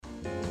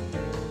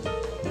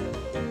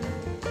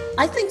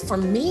I think for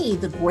me,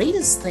 the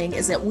greatest thing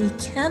is that we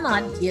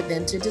cannot give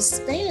in to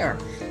despair.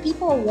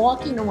 People are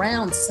walking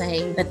around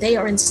saying that they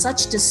are in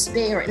such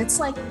despair. And it's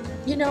like,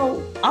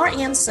 our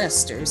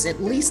ancestors,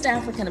 at least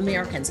African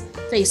Americans,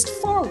 faced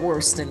far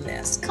worse than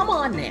this. Come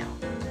on now.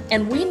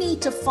 And we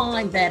need to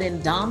find that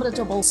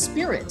indomitable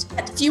spirit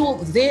that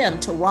fueled them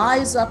to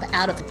rise up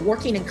out of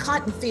working in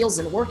cotton fields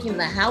and working in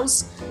the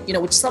house,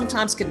 which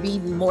sometimes could be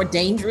even more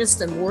dangerous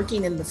than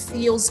working in the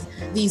fields.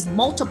 These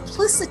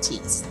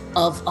multiplicities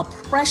of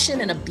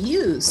oppression and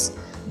abuse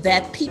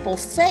that people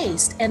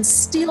faced and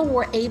still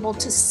were able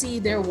to see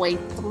their way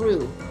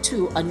through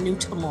to a new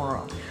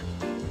tomorrow.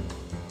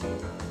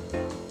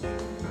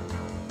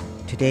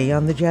 Today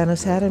on the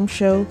JANUS ADAMS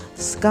Show,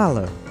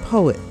 scholar,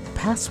 poet,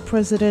 past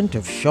president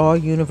of Shaw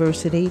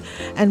University,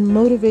 and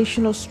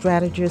motivational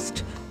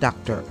strategist,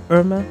 Dr.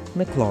 Irma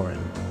McClaurin.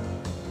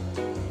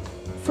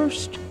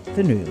 First,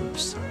 the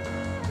news.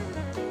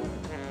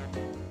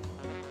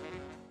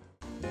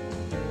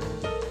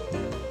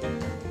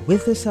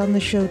 With us on the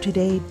show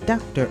today,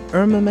 Dr.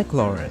 Irma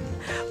McClaurin.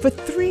 For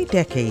 3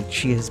 decades,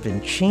 she has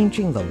been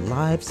changing the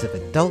lives of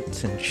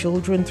adults and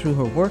children through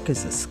her work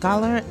as a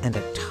scholar and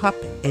a top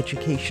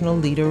educational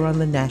leader on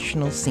the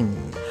national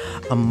scene.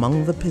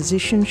 Among the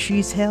positions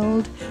she's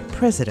held,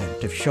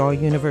 President of Shaw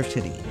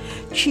University,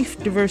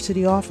 Chief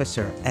Diversity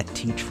Officer at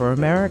Teach for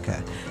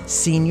America,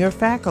 Senior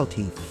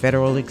Faculty,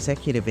 Federal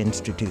Executive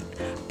Institute,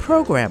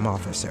 Program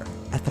Officer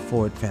at the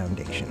Ford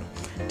Foundation.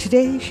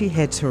 Today, she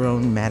heads her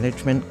own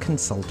management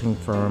consulting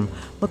firm,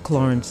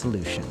 McClaurin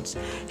Solutions.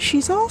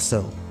 She's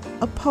also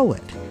a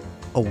poet,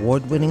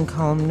 award-winning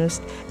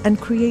columnist, and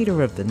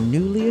creator of the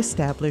newly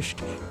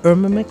established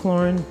Irma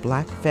McClaurin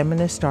Black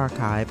Feminist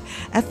Archive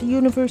at the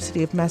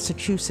University of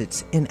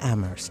Massachusetts in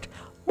Amherst.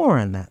 More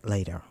on that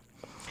later.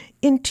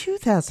 In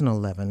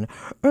 2011,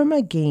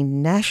 Irma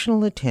gained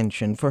national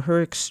attention for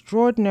her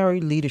extraordinary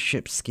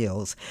leadership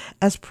skills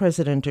as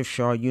president of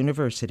Shaw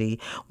University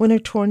when a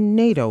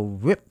tornado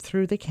ripped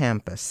through the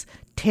campus,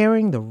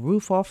 tearing the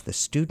roof off the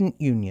student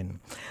union.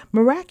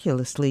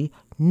 Miraculously,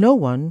 no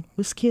one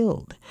was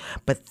killed,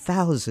 but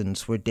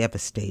thousands were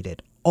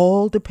devastated,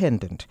 all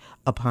dependent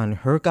upon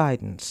her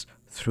guidance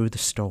through the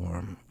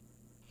storm.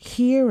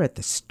 Here at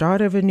the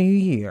start of a new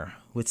year,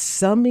 with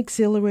some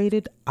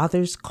exhilarated,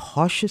 others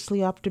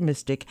cautiously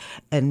optimistic,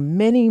 and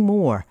many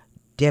more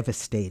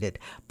devastated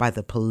by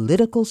the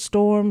political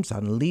storms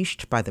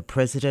unleashed by the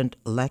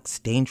president-elect's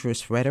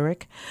dangerous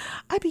rhetoric,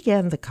 I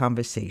began the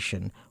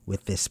conversation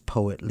with this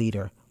poet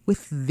leader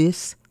with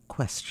this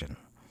question.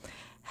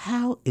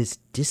 How is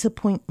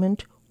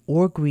disappointment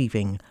or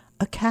grieving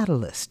a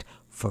catalyst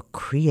for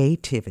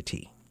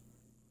creativity?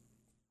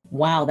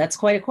 Wow, that's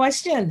quite a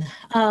question.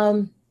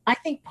 I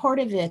think part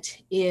of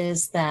it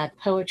is that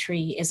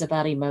poetry is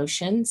about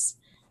emotions,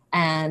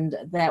 and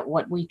that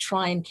what we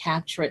try and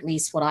capture, at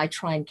least what I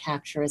try and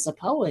capture as a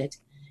poet,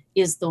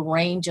 is the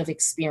range of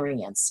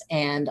experience.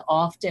 And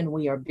often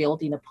we are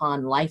building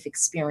upon life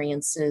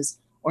experiences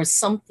or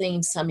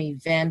something, some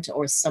event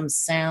or some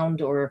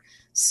sound or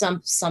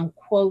some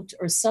quote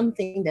or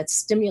something that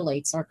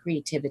stimulates our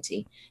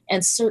creativity.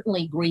 And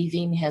certainly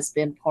grieving has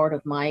been part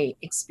of my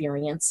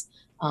experience.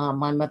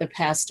 My mother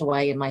passed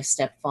away and my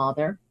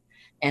stepfather.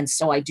 And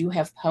so I do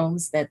have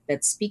poems that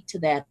speak to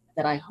that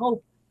I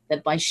hope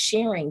that by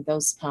sharing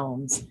those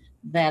poems,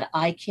 that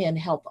I can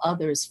help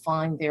others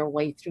find their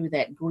way through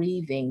that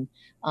grieving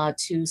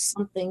to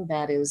something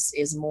that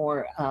is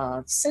more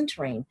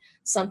centering,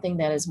 something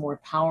that is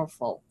more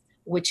powerful,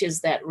 which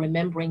is that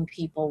remembering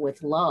people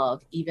with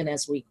love, even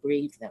as we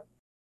grieve them.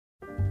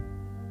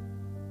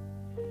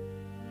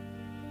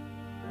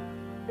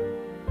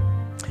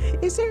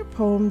 Is there a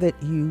poem that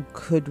you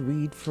could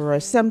read for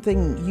us,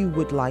 something you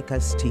would like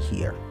us to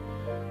hear?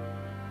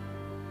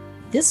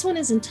 This one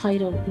is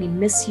entitled We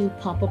Miss You,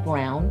 Papa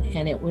Brown,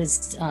 and it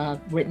was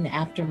written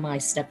after my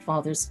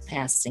stepfather's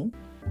passing.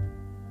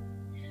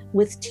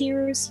 With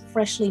tears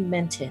freshly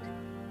minted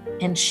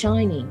and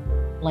shining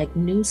like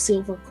new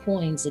silver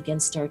coins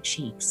against our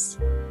cheeks,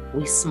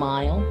 we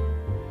smile,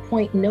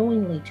 point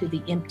knowingly to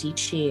the empty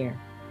chair,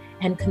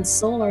 and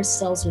console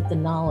ourselves with the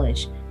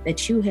knowledge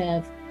that you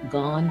have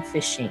gone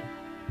fishing.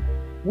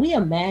 We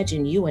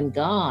imagine you and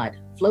God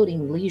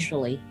floating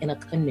leisurely in a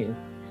canoe,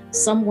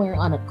 somewhere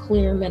on a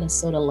clear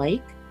Minnesota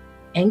lake,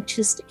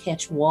 anxious to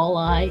catch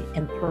walleye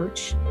and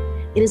perch.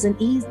 It is an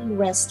easy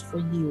rest for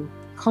you,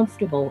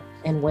 comfortable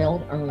and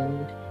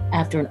well-earned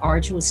after an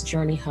arduous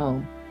journey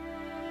home.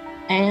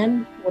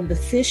 And when the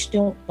fish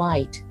don't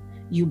bite,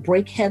 you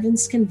break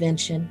heaven's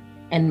convention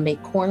and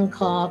make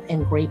corncob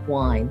and grape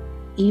wine,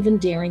 even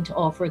daring to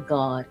offer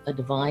God a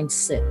divine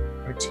sip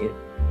or two.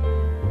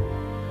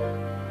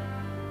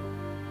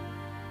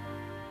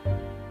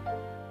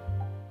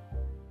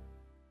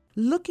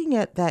 Looking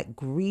at that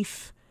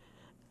grief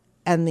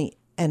and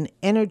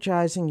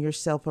energizing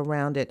yourself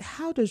around it,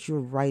 how does your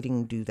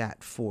writing do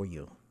that for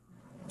you?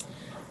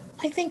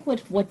 I think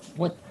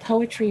what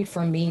poetry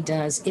for me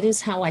does, it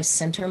is how I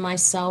center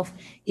myself.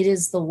 It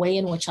is the way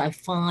in which I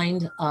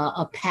find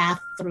a path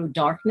through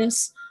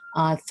darkness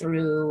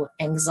through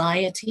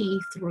anxiety,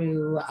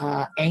 through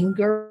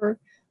anger,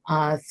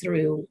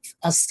 through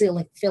a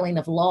feeling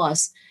of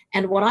loss.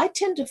 And what I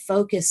tend to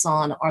focus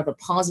on are the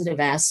positive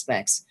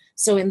aspects.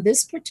 So in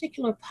this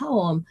particular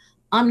poem,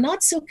 I'm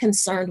not so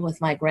concerned with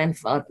my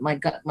grandfather,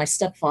 my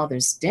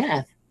stepfather's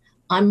death.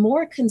 I'm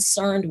more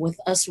concerned with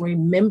us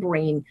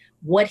remembering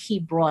what he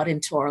brought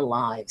into our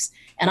lives.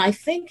 And I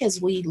think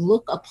as we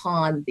look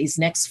upon these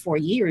next 4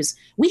 years,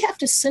 we have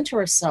to center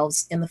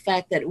ourselves in the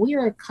fact that we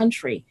are a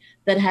country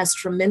that has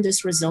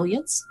tremendous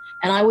resilience.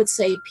 And I would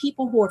say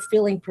people who are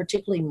feeling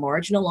particularly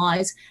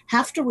marginalized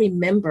have to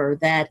remember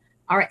that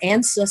our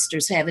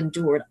ancestors have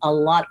endured a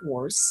lot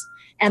worse,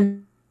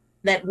 and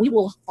that we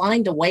will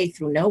find a way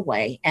through no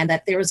way, and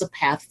that there is a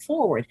path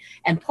forward.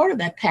 And part of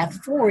that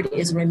path forward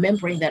is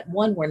remembering that,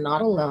 one, we're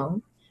not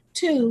alone.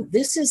 Two,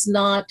 this is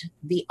not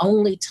the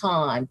only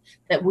time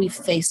that we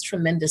face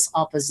tremendous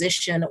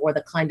opposition or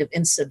the kind of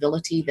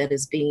incivility that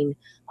is being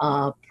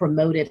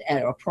promoted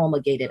or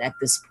promulgated at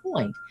this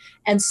point.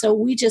 And so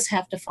we just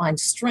have to find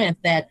strength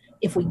that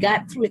if we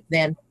got through it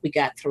then, we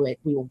got through it,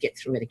 we will get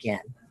through it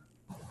again.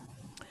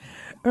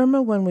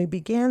 Irma, when we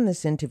began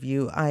this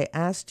interview, I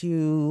asked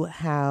you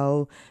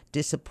how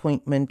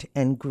disappointment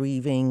and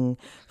grieving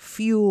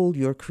fuel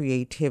your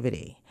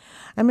creativity.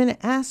 I'm going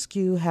to ask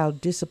you how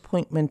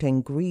disappointment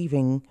and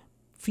grieving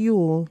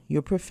fuel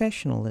your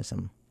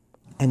professionalism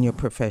and your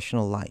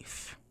professional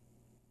life.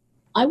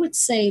 I would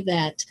say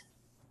that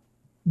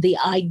the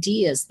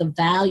ideas, the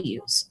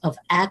values of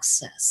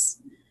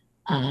access,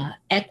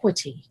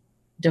 equity,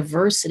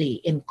 diversity,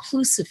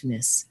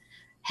 inclusiveness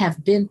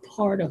have been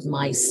part of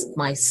my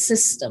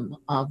system,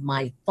 of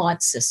my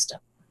thought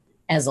system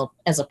as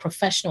a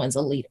professional, as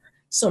a leader.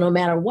 So no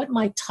matter what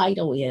my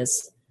title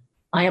is,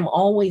 I am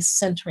always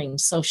centering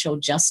social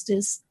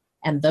justice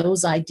and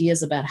those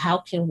ideas about how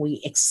can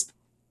we expand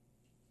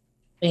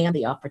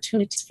the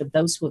opportunities for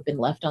those who have been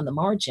left on the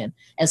margin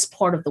as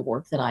part of the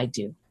work that I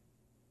do.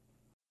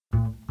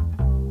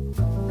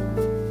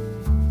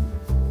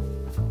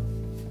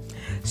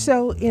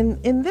 So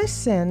in this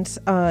sense,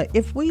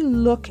 if we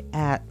look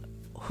at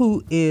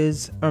who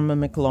is Irma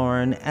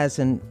McClaurin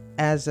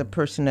as a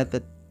person at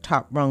the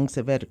top rungs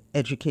of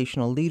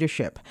educational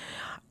leadership,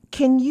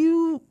 can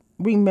you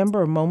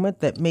remember a moment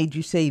that made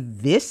you say,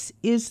 this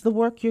is the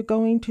work you're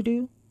going to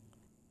do?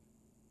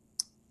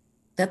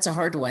 That's a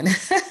hard one.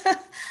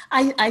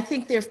 I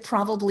think there have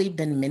probably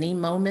been many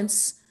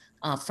moments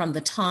from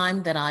the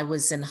time that I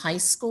was in high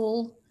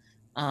school,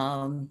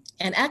 and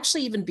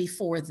actually even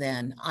before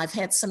then. I've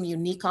had some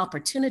unique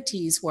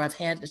opportunities where I've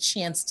had a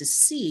chance to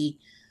see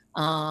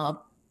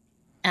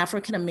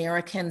African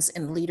Americans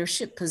in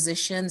leadership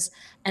positions,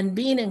 and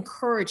being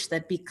encouraged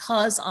that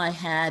because I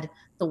had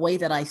the way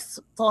that I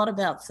thought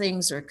about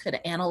things or could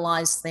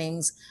analyze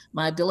things,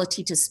 my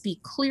ability to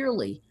speak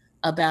clearly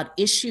about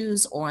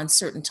issues or on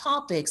certain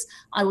topics,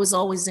 I was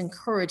always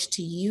encouraged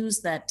to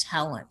use that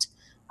talent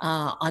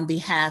on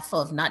behalf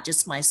of not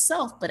just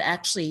myself, but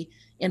actually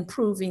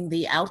improving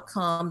the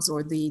outcomes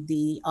or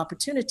the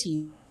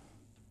opportunities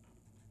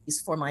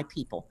for my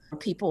people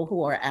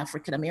who are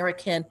African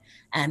American.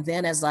 And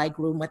then as I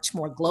grew much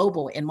more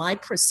global in my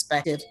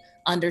perspective,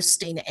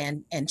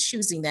 understanding and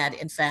choosing that,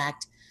 in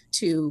fact,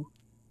 to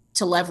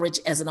leverage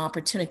as an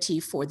opportunity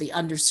for the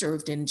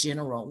underserved in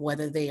general,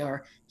 whether they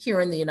are here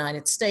in the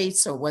United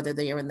States or whether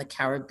they are in the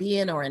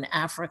Caribbean or in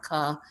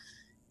Africa.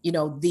 You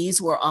know,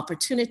 these were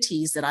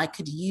opportunities that I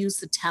could use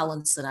the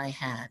talents that I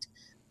had.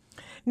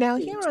 Now,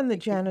 here on the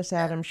JANUS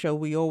ADAMS Show,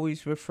 we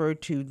always refer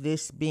to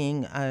this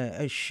being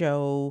a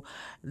show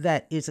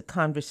that is a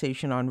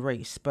conversation on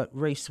race, but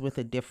race with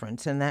a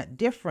difference. And that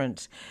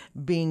difference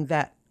being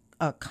that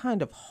a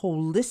kind of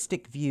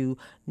holistic view,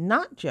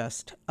 not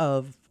just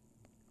of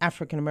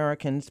African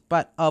Americans,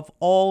 but of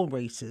all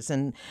races,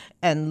 and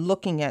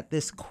looking at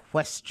this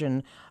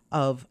question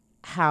of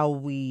how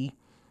we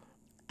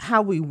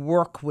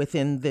work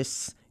within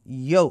this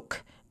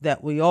yoke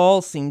that we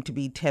all seem to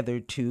be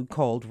tethered to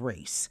called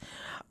race.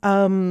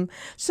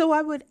 So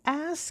I would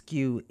ask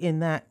you in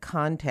that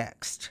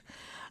context,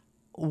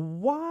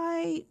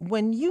 why,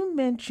 when you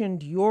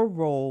mentioned your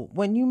role,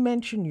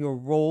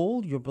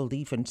 your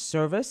belief in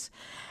service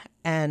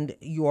and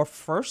your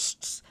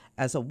firsts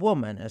as a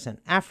woman, as an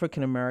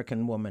African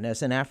American woman,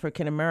 as an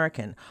African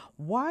American,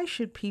 why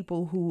should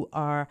people who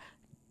are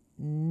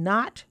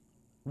not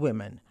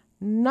women,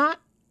 not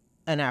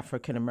an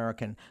African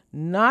American,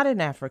 not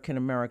an African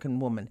American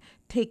woman,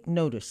 take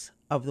notice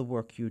of the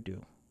work you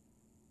do?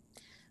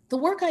 The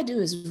work I do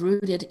is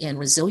rooted in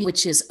resilience,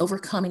 which is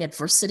overcoming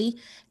adversity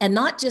and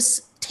not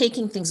just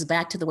taking things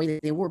back to the way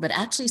that they were, but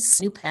actually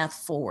a new path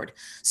forward.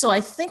 So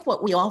I think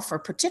what we offer,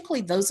 particularly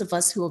those of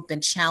us who have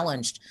been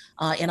challenged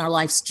in our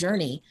life's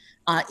journey,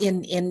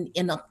 in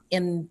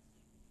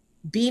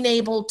being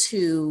able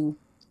to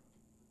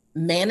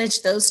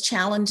manage those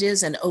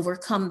challenges and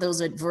overcome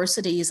those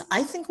adversities,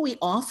 I think we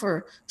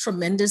offer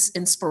tremendous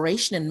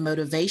inspiration and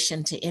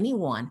motivation to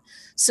anyone.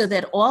 So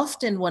that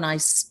often when I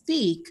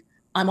speak,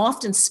 I'm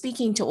often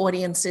speaking to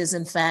audiences,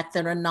 in fact,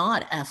 that are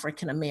not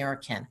African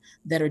American,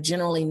 that are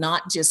generally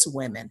not just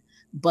women,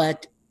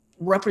 but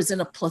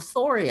represent a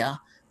plethora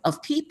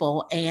of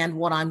people. And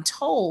what I'm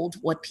told,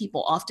 what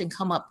people often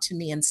come up to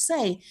me and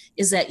say,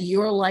 is that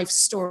your life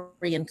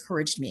story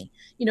encouraged me.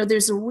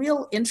 There's a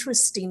real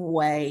interesting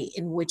way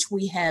in which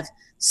we have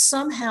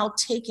somehow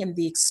taken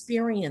the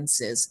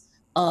experiences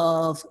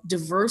of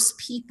diverse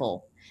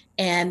people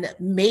and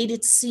made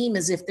it seem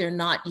as if they're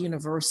not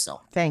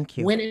universal. Thank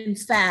you. When in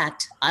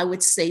fact, I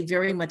would say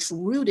very much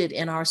rooted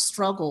in our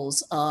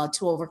struggles to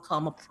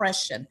overcome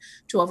oppression,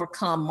 to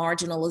overcome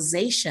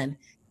marginalization,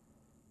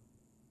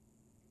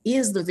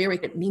 is the very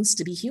it means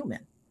to be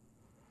human.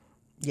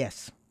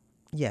 Yes.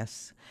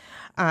 Yes.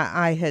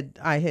 I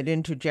had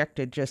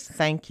interjected just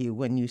thank you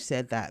when you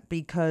said that,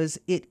 because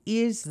it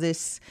is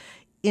this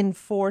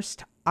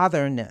enforced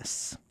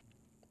otherness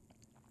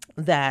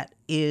that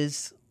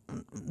is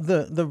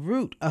the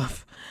root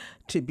of,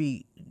 to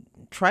be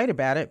trite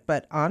about it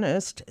but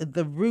honest,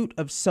 the root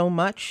of so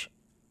much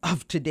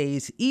of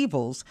today's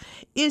evils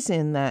is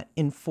in that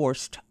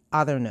enforced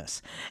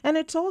otherness. And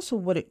it's also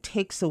what it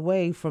takes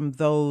away from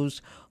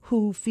those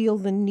who feel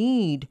the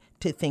need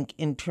to think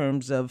in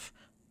terms of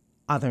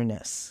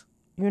otherness,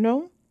 you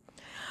know?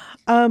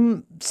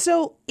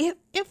 So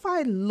if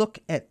I look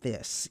at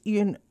this,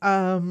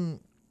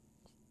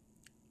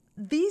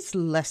 these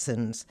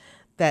lessons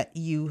that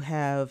you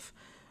have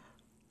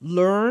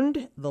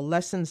learned, the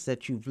lessons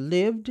that you've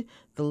lived,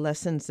 the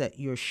lessons that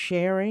you're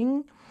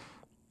sharing,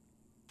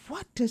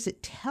 what does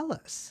it tell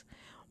us?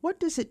 What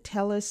does it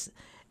tell us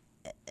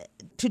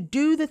to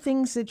do the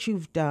things that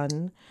you've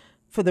done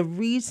for the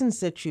reasons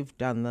that you've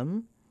done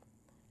them,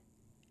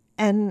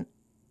 and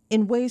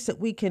in ways that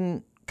we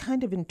can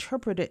kind of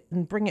interpret it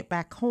and bring it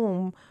back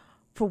home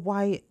for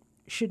why it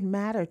should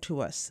matter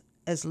to us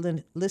as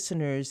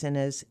listeners and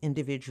as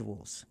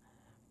individuals?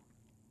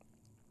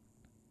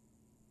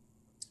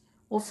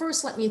 Well,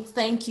 first, let me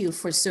thank you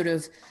for sort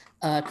of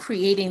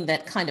creating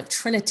that kind of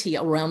trinity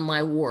around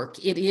my work.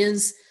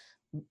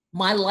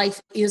 My life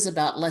is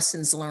about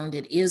lessons learned,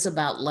 it is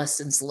about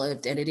lessons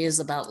lived, and it is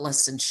about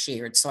lessons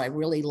shared. So I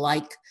really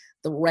like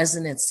the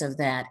resonance of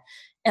that.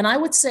 And I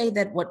would say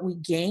that what we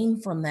gain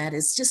from that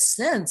is just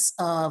sense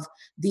of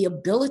the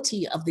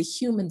ability of the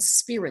human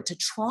spirit to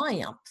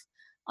triumph.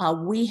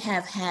 We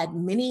have had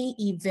many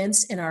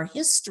events in our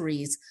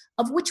histories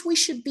of which we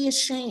should be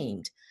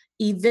ashamed,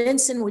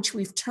 events in which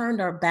we've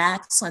turned our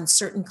backs on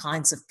certain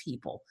kinds of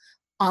people.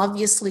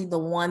 Obviously, the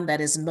one that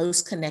is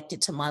most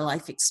connected to my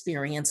life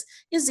experience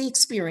is the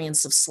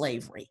experience of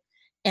slavery.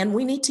 And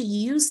we need to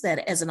use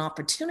that as an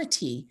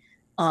opportunity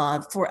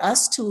for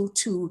us to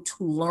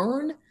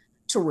learn,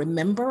 to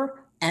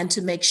remember, and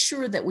to make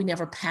sure that we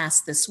never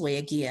pass this way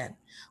again.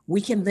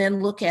 We can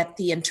then look at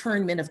the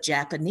internment of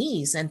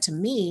Japanese. And to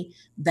me,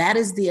 that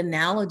is the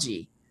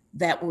analogy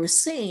that we're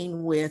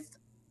seeing with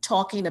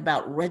talking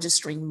about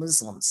registering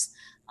Muslims,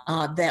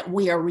 that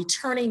we are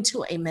returning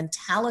to a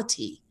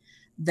mentality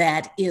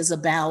that is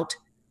about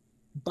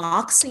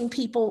boxing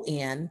people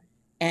in,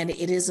 and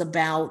it is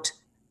about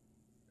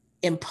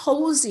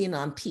imposing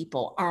on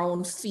people our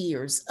own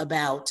fears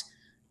about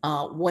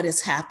what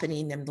is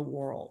happening in the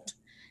world.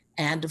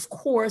 And of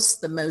course,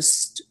 the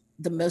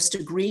most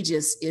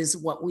egregious is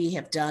what we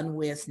have done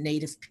with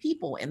Native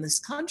people in this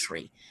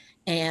country.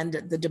 And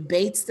the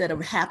debates that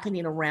are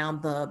happening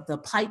around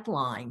the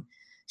pipeline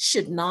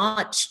should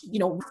not,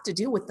 have to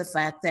do with the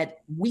fact that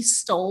we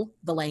stole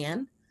the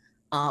land.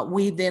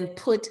 We then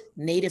put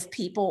Native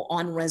people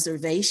on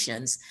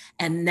reservations,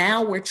 and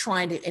now we're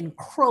trying to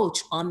encroach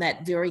on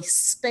that very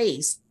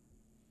space,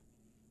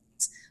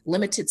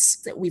 limited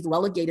that we've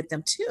relegated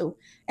them to.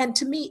 And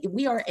to me,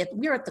 we are at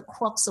the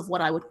crux of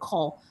what I would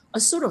call a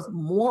sort of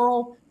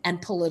moral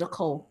and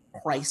political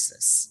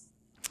crisis.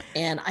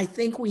 And I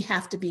think we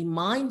have to be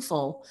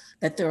mindful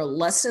that there are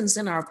lessons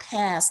in our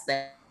past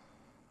that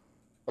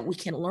we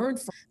can learn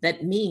from.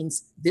 That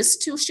means this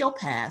too shall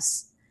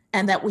pass,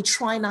 and that we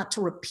try not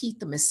to repeat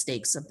the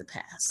mistakes of the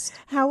past.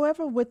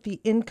 However, with the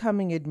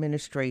incoming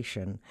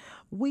administration,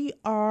 we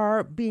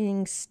are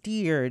being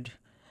steered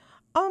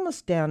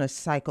almost down a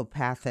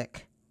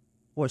psychopathic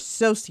or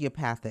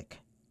sociopathic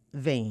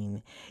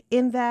vein,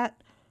 in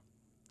that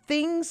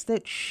things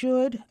that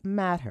should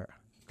matter,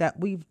 that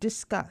we've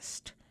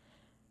discussed,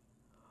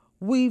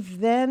 we've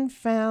then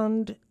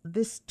found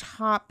this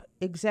top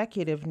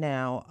executive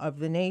now of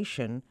the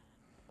nation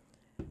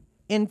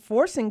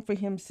enforcing for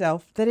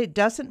himself that it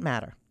doesn't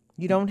matter.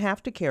 You don't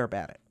have to care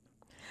about it.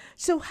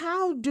 So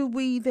how do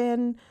we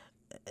then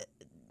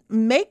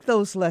make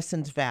those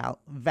lessons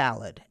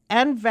valid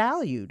and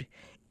valued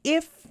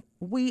if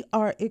we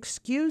are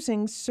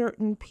excusing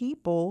certain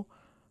people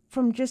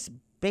from just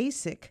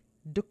basic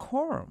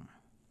decorum?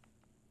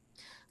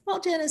 Well,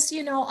 Dennis,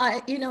 he's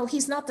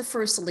not the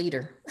first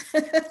leader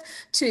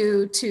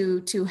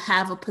to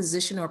have a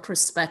position or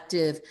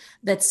perspective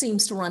that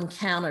seems to run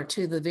counter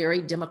to the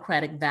very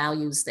democratic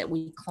values that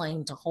we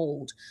claim to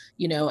hold,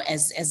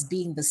 as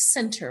being the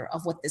center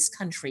of what this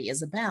country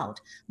is about.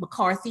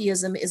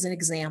 McCarthyism is an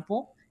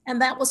example.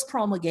 And that was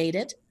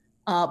promulgated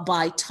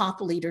by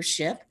top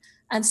leadership.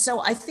 And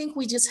so I think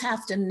we just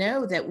have to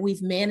know that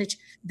we've managed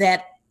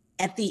that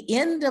at the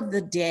end of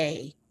the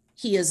day,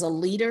 he is a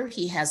leader,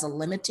 he has a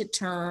limited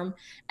term,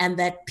 and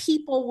that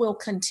people will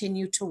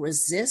continue to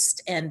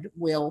resist and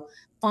will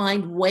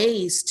find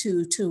ways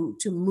to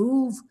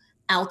move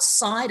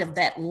outside of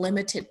that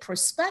limited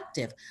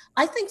perspective.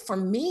 I think for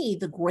me,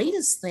 the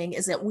greatest thing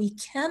is that we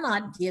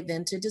cannot give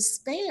in to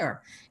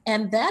despair.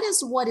 And that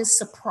is what is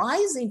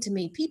surprising to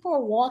me. People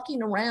are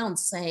walking around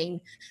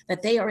saying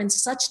that they are in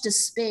such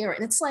despair.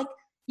 And it's like,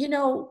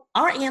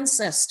 our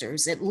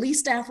ancestors, at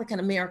least African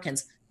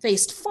Americans,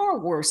 faced far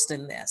worse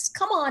than this.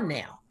 Come on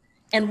now.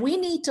 And we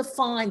need to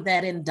find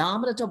that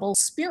indomitable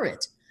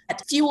spirit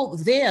that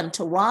fueled them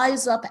to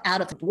rise up out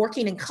of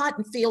working in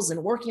cotton fields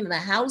and working in a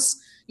house,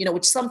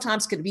 which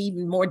sometimes could be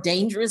even more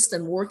dangerous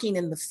than working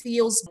in the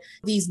fields.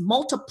 These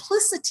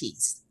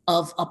multiplicities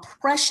of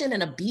oppression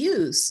and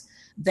abuse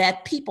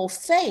that people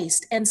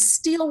faced and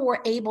still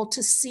were able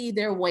to see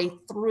their way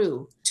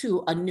through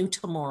to a new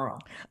tomorrow.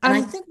 And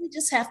I think we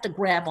just have to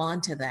grab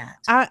onto that.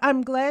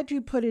 I'm glad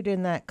you put it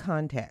in that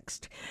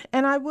context.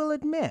 And I will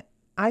admit,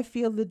 I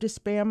feel the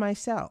despair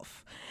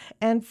myself.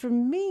 And for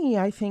me,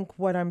 I think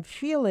what I'm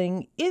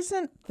feeling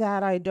isn't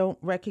that I don't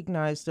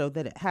recognize, though,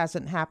 that it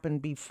hasn't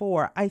happened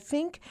before. I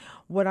think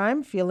what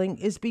I'm feeling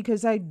is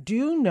because I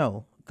do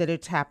know that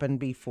it's happened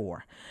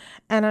before.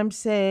 And I'm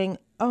saying,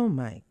 oh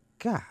my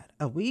God,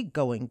 are we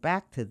going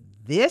back to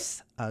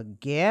this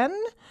again?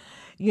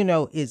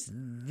 Is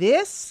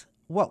this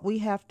what we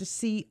have to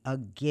see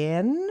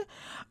again?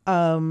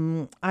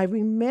 I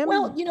remember.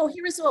 Well,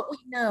 here's what we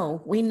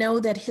know. We know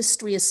that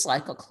history is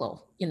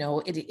cyclical.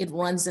 It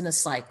runs in a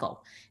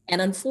cycle.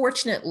 And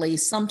unfortunately,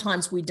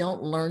 sometimes we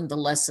don't learn the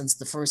lessons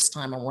the first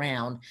time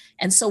around.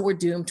 And so we're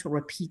doomed to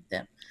repeat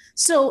them.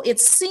 So it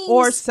seems.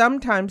 Or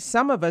sometimes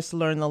some of us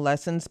learn the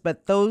lessons,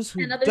 but those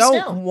who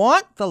don't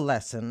want the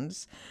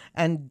lessons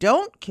and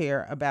don't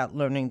care about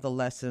learning the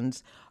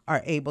lessons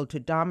are able to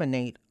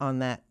dominate on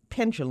that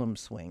pendulum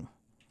swing.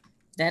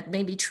 That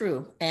may be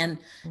true. And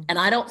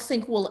I don't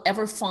think we'll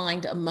ever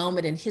find a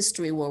moment in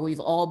history where we've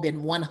all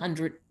been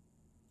 100%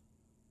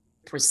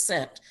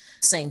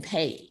 same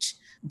page.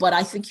 But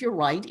I think you're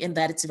right in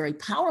that it's very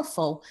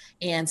powerful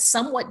and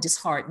somewhat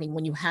disheartening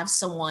when you have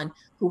someone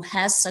who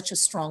has such a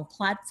strong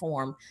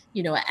platform,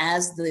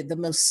 as the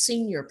most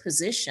senior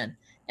position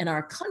in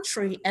our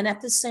country. And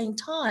at the same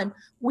time,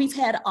 we've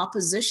had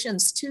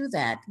oppositions to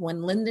that.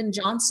 When Lyndon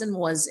Johnson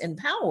was in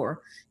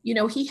power,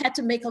 he had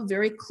to make a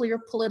very clear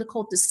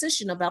political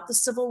decision about the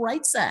Civil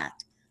Rights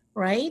Act,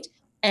 right?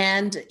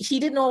 And he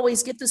didn't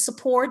always get the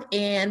support,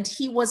 and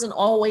he wasn't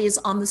always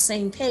on the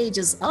same page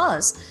as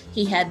us.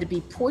 He had to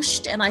be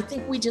pushed. And I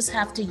think we just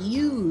have to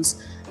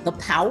use the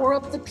power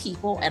of the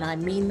people, and I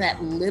mean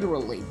that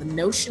literally, the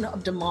notion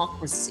of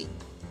democracy,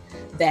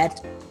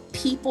 that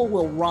people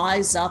will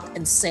rise up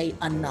and say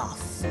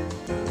enough.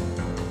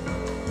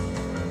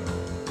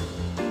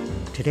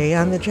 Today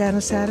on the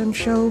JANUS ADAMS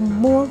Show,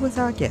 more with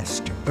our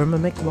guest, Irma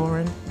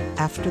McClaurin,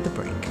 after the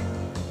break.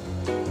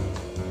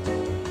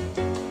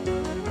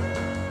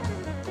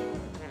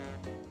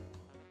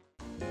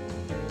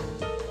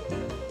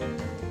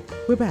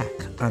 We're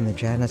back on the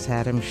JANUS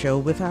ADAMS Show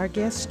with our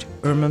guest,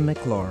 Irma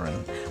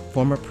McClaurin,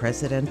 former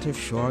president of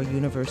Shaw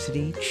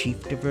University,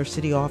 chief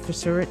diversity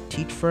officer at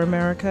Teach for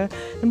America,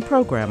 and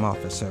program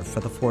officer for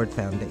the Ford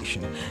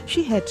Foundation.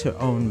 She heads her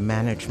own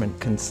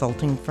management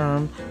consulting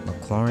firm,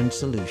 McClaurin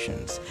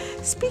Solutions.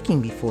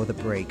 Speaking before the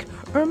break,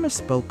 Irma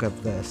spoke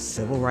of the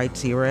civil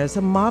rights era as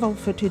a model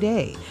for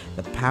today,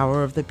 the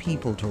power of the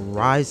people to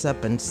rise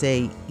up and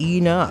say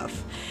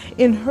enough.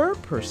 In her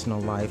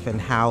personal life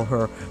and how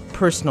her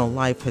personal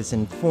life has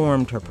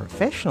informed her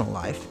professional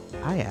life,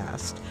 I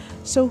asked,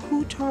 so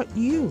who taught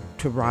you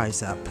to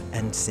rise up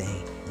and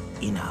say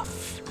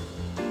enough?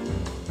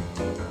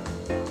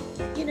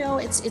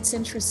 It's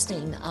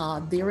interesting.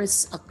 There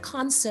is a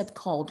concept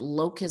called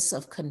locus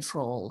of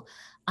control.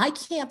 I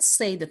can't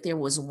say that there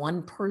was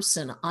one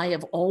person. I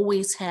have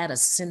always had a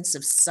sense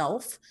of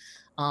self.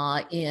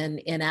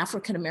 In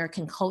African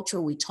American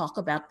culture, we talk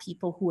about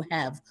people who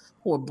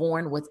are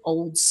born with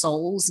old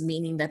souls,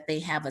 meaning that they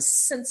have a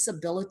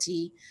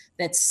sensibility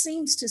that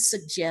seems to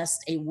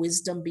suggest a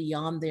wisdom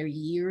beyond their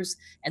years.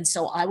 And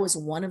so I was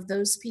one of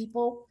those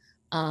people.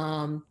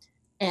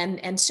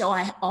 And so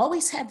I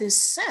always had this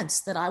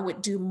sense that I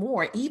would do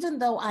more, even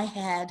though I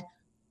had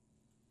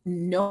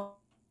no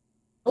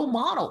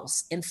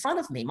models in front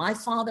of me. My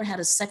father had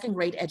a second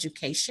grade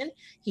education.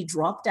 He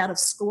dropped out of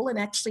school and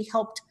actually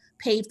helped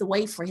pave the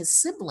way for his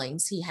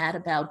siblings. He had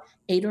about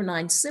 8 or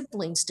 9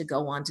 siblings to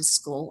go on to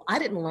school. I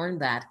didn't learn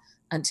that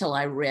until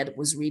I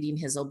was reading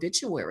his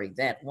obituary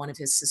that one of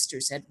his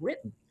sisters had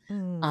written.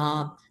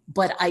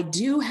 But I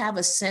do have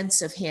a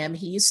sense of him.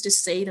 He used to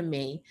say to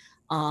me,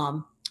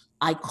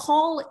 I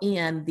call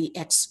in the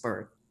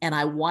expert and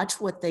I watch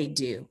what they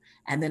do.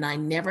 and then I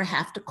never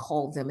have to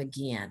call them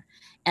again.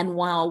 And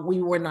while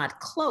we were not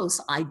close,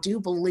 I do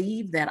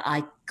believe that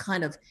I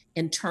kind of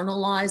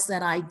internalized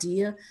that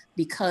idea,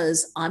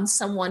 because I'm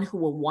someone who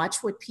will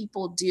watch what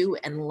people do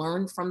and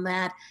learn from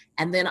that.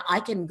 And then I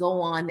can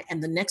go on,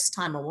 and the next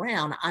time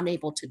around, I'm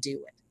able to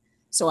do it.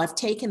 So I've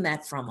taken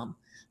that from them.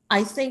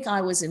 I think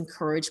I was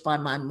encouraged by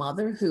my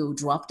mother, who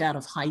dropped out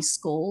of high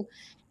school.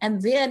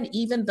 And then,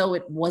 even though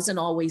it wasn't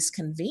always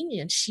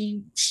convenient,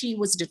 she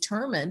was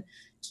determined.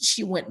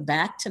 She went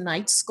back to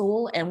night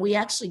school, and we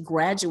actually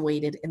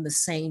graduated in the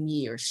same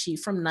year. She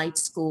from night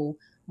school,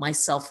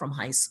 myself from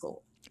high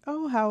school.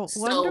 Oh, how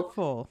So,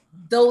 wonderful.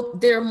 though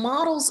there are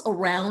models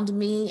around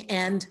me,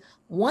 and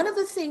one of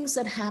the things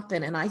that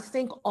happened, and I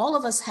think all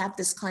of us have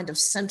this kind of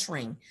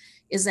centering,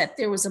 is that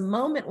there was a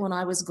moment when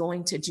I was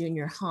going to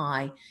junior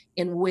high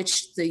in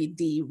which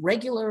the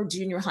regular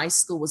junior high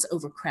school was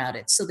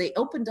overcrowded. So they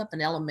opened up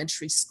an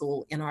elementary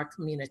school in our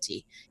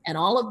community, and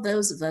all of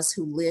those of us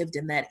who lived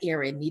in that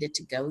area needed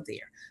to go there.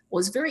 It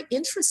was very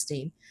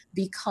interesting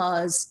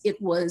because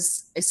it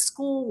was a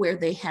school where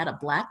they had a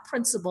Black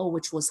principal,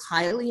 which was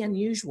highly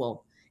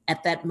unusual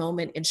at that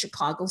moment in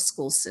Chicago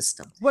school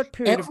system. What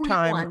period of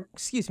time, Everyone,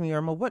 excuse me,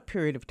 Irma, what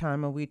period of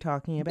time are we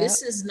talking about?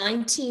 this is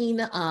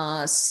 19,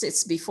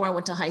 it's before I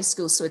went to high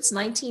school, so it's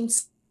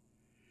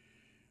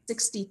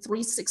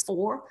 1963,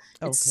 64. It's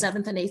Okay.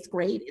 seventh and eighth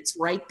grade. It's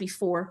right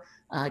before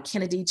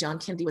John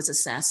Kennedy was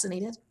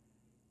assassinated.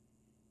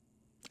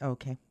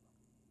 Okay.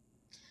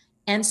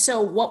 And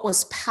so what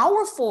was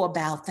powerful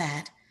about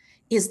that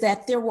is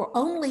that there were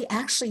only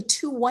actually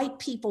two white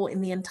people in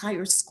the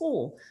entire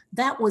school.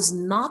 That was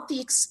not the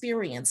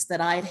experience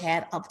that I'd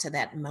had up to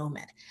that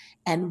moment.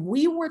 And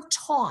we were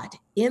taught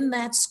in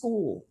that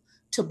school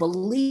to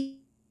believe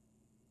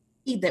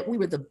that we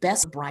were the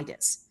best,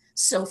 brightest.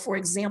 So, for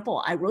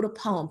example, I wrote a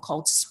poem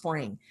called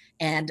Spring,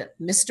 and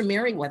Mr.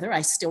 Merriweather,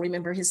 I still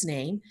remember his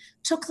name,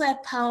 took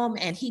that poem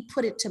and he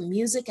put it to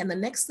music. And the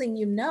next thing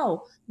you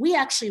know, we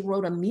actually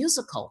wrote a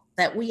musical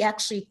that we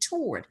actually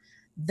toured.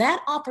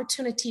 That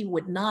opportunity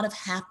would not have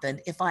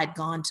happened if I'd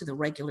gone to the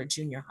regular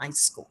junior high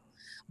school.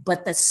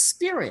 But the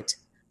spirit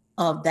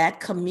of that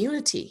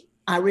community,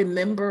 I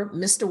remember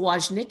Mr.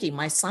 Wojnicki,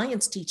 my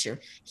science teacher,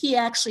 he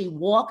actually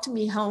walked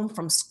me home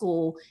from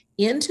school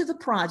into the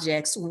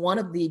projects, one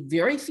of the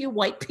very few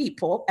white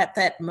people at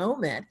that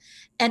moment,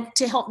 and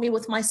to help me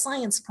with my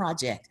science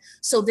project.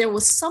 So there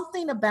was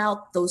something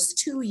about those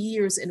 2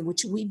 years in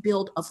which we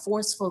built a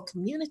forceful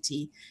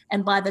community.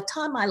 And by the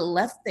time I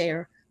left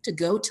there to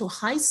go to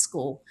high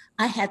school,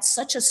 I had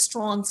such a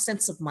strong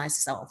sense of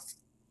myself.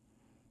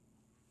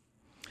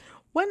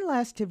 When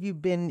last have you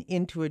been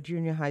into a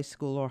junior high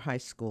school or high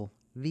school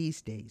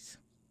these days?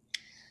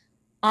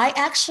 I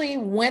actually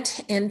went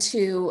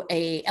into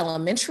a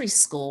elementary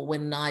school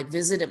when I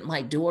visited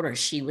my daughter.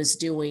 She was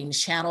doing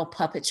shadow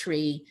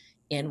puppetry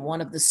in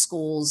one of the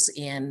schools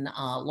in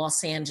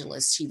Los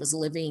Angeles. She was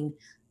living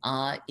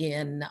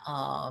in,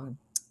 oh,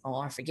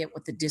 I forget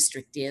what the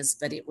district is,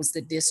 but it was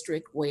the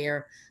district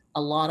where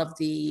a lot of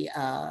the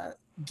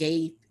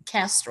gay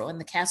Castro, in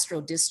the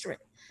Castro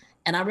district.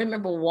 And I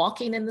remember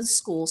walking in the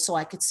school so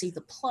I could see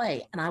the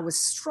play, and I was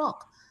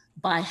struck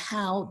by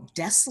how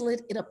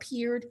desolate it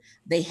appeared.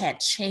 They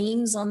had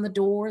chains on the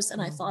doors,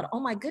 and I thought,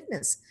 oh my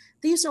goodness,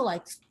 these are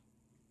like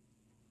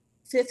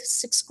fifth,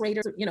 sixth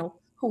graders,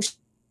 who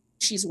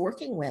she's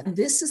working with. And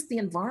this is the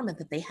environment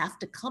that they have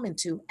to come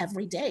into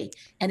every day.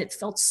 And it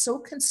felt so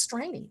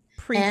constraining. And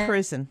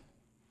Pre-prison.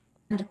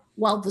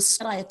 while the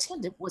school I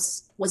attended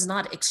was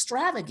not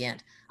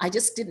extravagant, I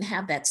just didn't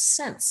have that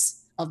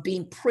sense of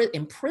being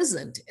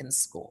imprisoned in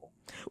school.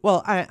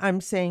 Well, I'm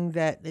saying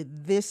that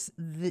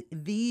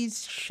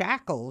these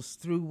shackles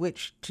through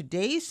which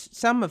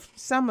some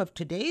of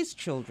today's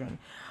children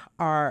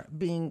are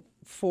being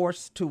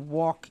forced to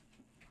walk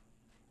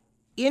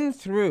in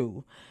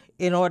through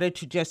in order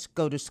to just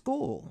go to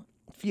school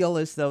feel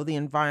as though the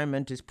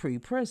environment is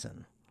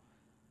pre-prison.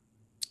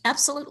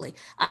 Absolutely.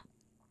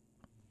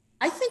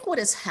 I think what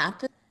has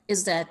happened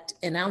is that,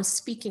 and I'm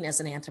speaking as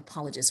an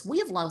anthropologist, we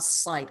have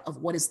lost sight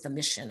of what is the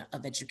mission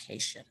of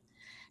education.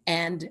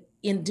 And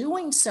in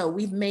doing so,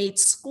 we've made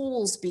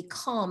schools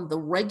become the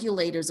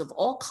regulators of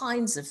all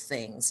kinds of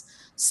things,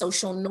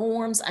 social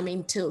norms. I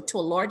mean, to a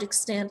large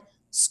extent,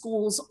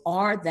 schools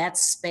are that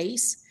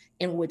space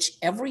in which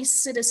every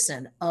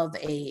citizen of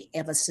a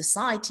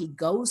society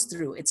goes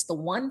through. It's the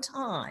one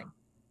time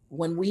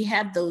when we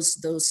have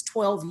those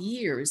 12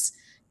 years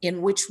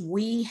in which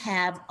we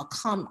have a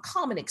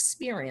common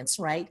experience,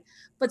 right?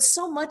 But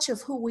so much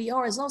of who we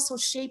are is also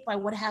shaped by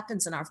what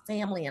happens in our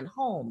family and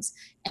homes.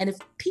 And if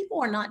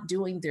people are not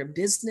doing their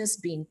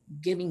business,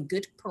 giving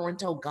good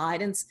parental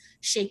guidance,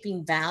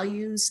 shaping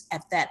values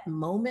at that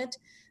moment,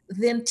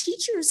 then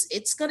teachers,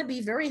 it's going to be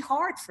very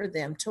hard for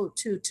them to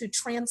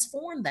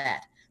transform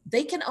that.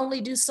 They can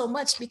only do so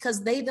much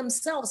because they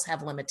themselves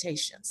have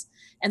limitations.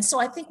 And so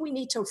I think we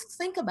need to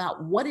think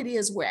about what it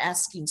is we're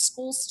asking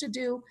schools to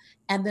do,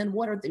 and then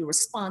what are the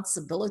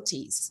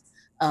responsibilities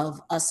of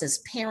us as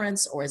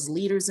parents or as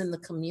leaders in the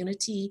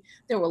community.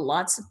 There were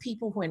lots of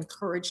people who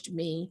encouraged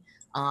me.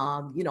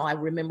 I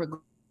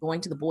remember going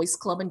to the Boys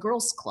Club and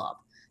Girls Club,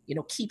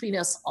 keeping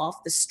us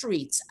off the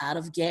streets, out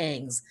of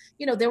gangs.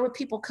 There were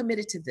people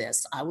committed to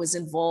this. I was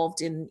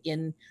involved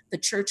in the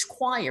church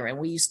choir, and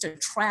we used to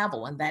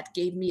travel, and that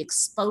gave me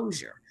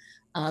exposure.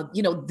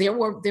 There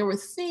were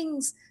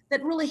things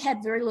that really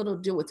had very little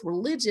to do with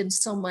religion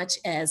so much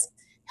as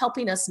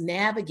helping us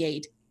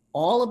navigate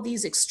all of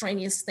these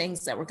extraneous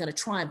things that were going to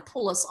try and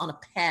pull us on a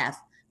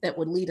path that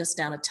would lead us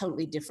down a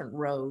totally different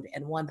road,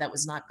 and one that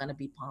was not going to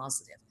be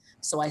positive.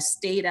 So I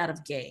stayed out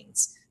of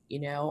gangs.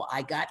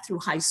 I got through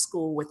high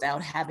school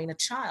without having a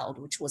child,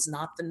 which was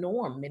not the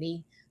norm.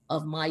 Many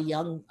of my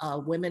young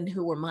women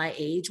who were my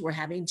age were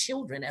having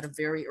children at a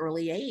very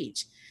early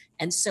age.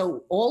 And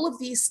so all of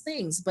these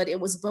things, but it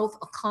was both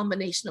a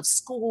combination of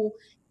school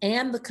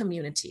and the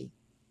community.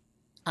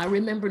 I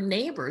remember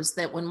neighbors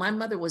that when my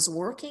mother was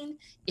working,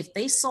 if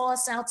they saw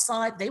us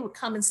outside, they would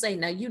come and say,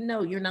 now,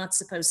 you're not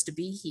supposed to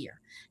be here.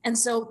 And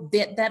so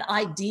that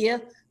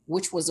idea,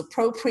 which was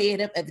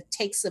appropriated, it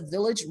takes a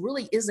village,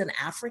 really is an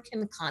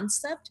African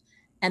concept.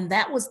 And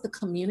that was the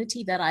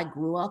community that I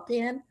grew up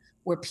in,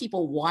 where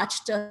people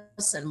watched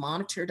us and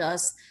monitored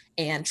us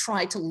and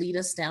tried to lead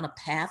us down a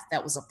path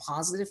that was a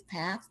positive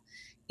path,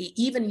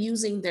 even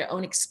using their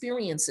own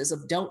experiences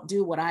of don't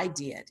do what I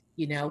did.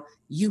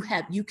 You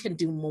can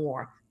do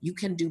more, you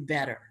can do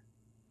better.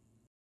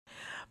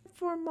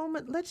 For a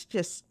moment, let's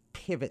just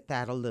pivot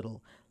that a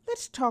little.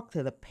 Let's talk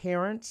to the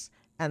parents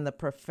and the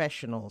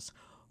professionals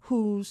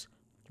whose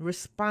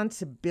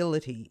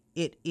responsibility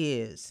it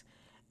is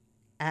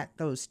at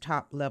those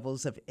top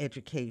levels of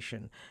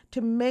education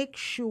to make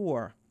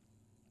sure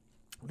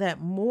that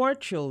more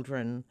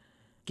children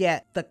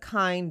get the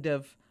kind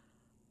of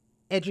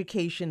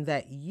education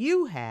that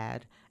you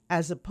had,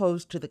 as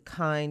opposed to the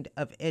kind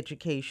of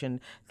education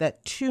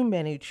that too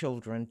many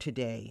children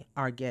today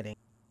are getting.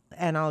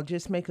 And I'll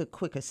just make a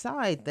quick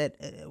aside that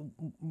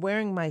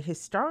wearing my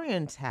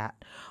historian's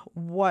hat,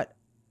 what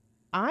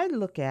I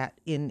look at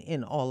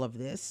in all of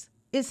this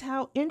is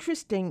how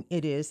interesting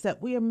it is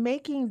that we are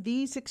making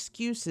these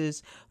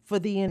excuses for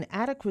the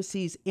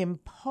inadequacies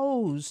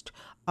imposed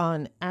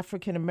on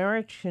African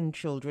American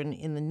children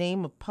in the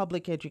name of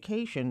public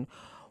education,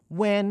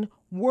 when,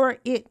 were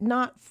it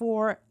not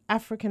for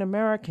African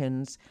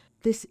Americans,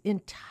 this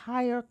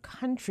entire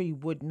country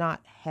would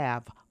not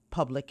have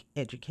public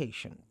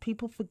education.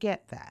 People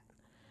forget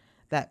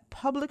that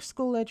public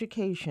school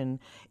education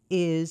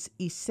is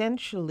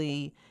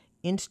essentially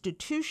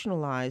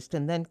institutionalized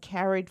and then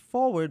carried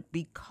forward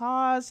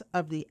because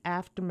of the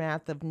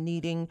aftermath of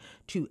needing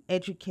to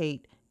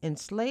educate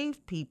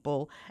enslaved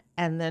people,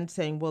 and then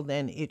saying, well,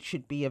 then it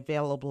should be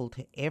available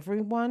to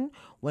everyone,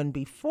 when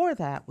before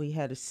that we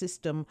had a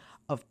system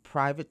of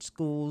private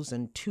schools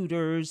and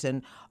tutors,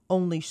 and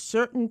only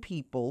certain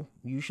people,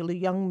 usually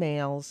young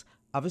males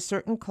of a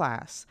certain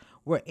class,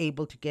 were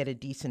able to get a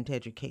decent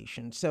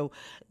education. So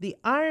the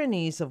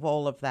ironies of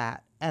all of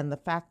that, and the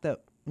fact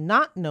that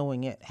not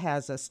knowing it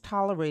has us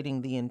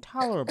tolerating the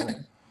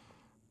intolerable,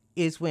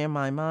 is where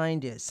my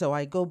mind is. So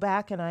I go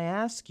back and I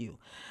ask you,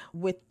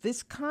 with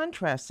this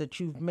contrast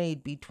that you've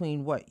made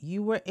between what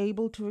you were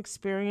able to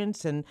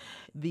experience and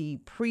the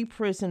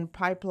pre-prison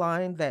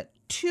pipeline that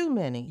too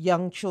many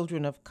young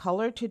children of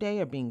color today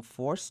are being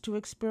forced to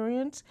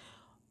experience,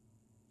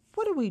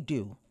 what do we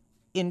do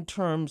in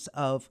terms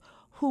of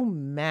who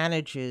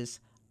manages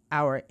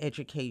our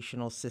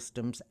educational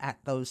systems at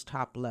those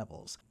top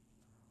levels?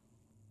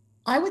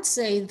 I would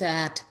say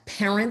that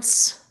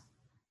parents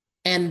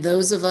and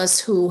those of us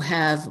who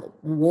have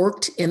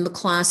worked in the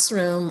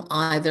classroom,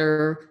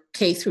 either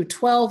K through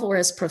 12 or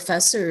as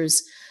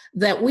professors,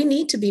 that we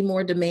need to be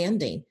more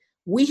demanding.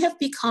 We have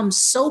become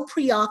so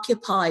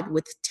preoccupied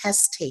with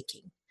test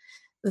taking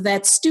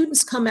that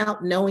students come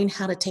out knowing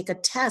how to take a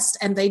test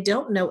and they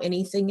don't know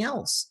anything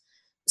else.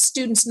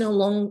 Students no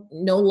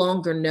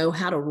longer know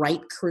how to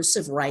write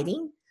cursive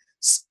writing.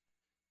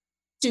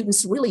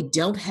 Students really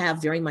don't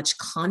have very much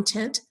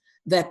content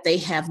that they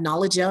have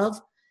knowledge of,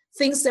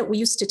 things that we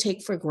used to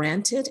take for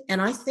granted.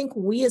 And I think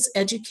we as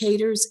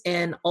educators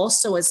and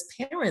also as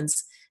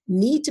parents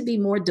need to be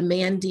more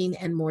demanding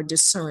and more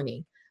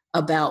discerning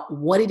about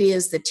what it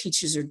is that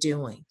teachers are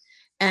doing.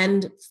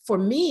 And for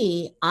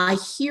me, I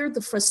hear the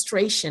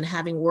frustration,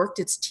 having worked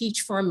at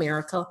Teach for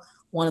America,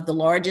 one of the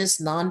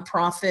largest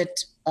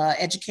nonprofit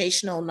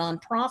educational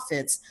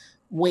nonprofits,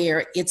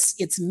 where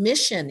its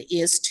mission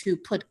is to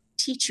put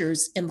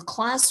teachers in the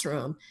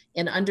classroom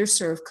in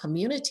underserved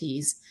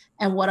communities.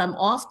 And what I'm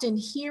often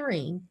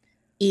hearing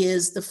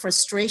is the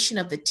frustration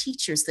of the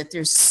teachers that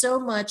there's so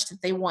much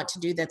that they want to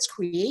do that's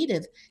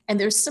creative, and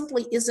there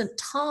simply isn't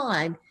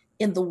time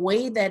in the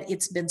way that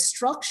it's been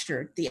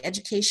structured. The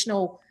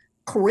educational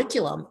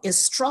curriculum is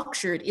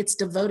structured, it's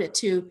devoted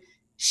to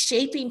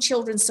shaping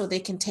children so they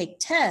can take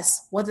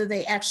tests. Whether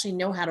they actually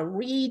know how to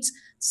read,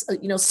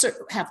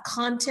 have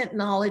content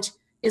knowledge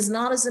is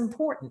not as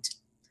important.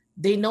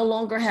 They no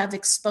longer have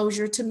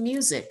exposure to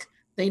music.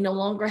 They no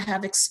longer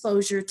have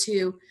exposure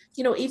to,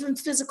 even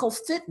physical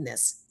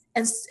fitness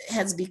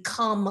has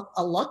become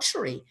a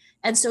luxury.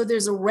 And so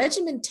there's a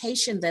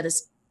regimentation that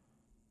has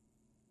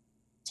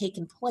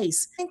taken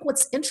place. I think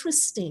what's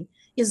interesting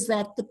is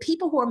that the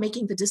people who are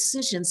making the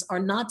decisions are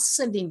not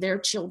sending their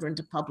children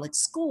to public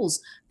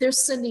schools. They're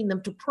sending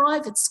them to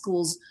private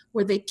schools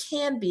where they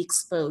can be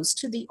exposed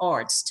to the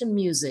arts, to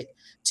music,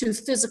 to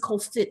physical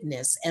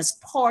fitness as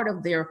part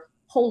of their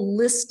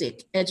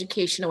holistic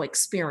educational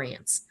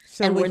experience.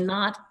 And we're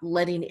not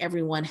letting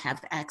everyone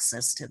have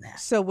access to that.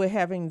 So we're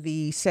having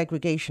the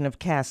segregation of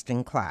caste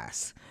and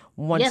class.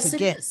 Yes,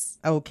 it is.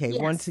 Okay,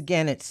 yes. Once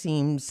again, it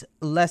seems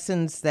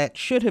lessons that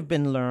should have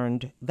been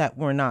learned that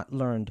were not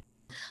learned.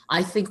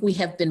 I think we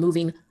have been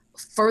moving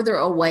further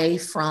away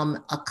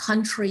from a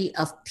country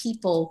of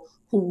people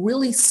who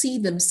really see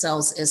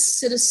themselves as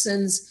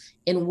citizens,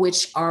 in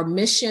which our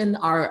mission,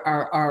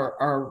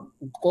 our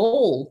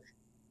goal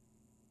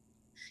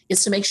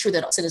is to make sure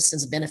that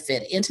citizens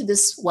benefit, into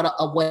this what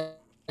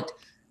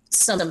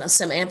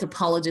some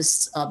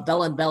anthropologists,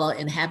 Bella and Bella,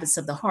 in Habits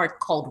of the Heart,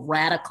 called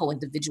radical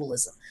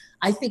individualism.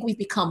 I think we've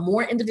become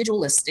more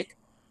individualistic.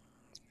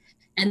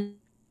 And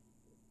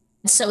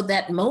so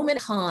that moment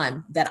in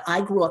time that I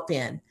grew up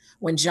in,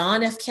 when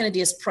John F. Kennedy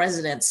as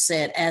president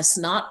said, "Ask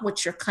not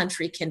what your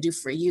country can do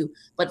for you,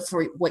 but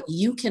for what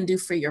you can do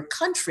for your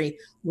country,"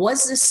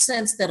 was this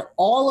sense that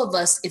all of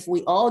us, if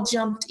we all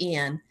jumped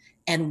in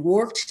and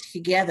worked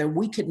together,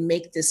 we could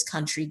make this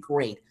country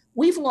great.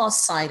 We've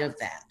lost sight of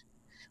that.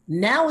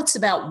 Now it's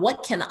about,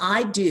 what can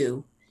I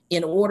do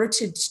in order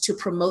to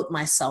promote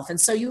myself?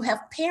 And so you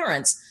have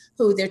parents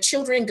who their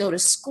children go to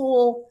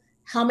school,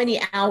 how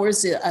many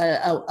hours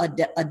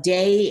a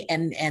day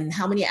and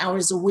how many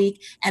hours a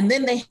week, and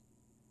then they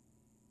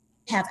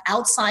have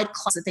outside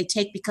classes that they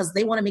take because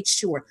they want to make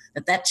sure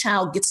that that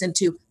child gets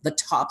into the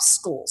top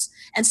schools.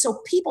 And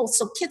so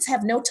kids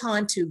have no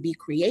time to be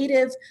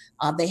creative.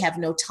 They have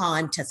no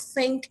time to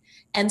think.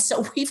 And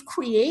so we've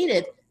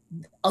created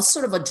a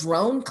sort of a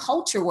drone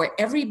culture where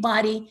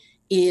everybody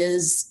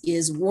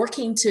is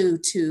working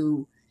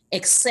to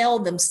excel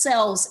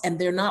themselves, and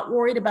they're not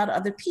worried about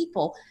other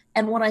people.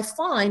 And what I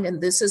find, and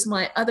this is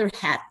my other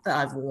hat that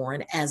I've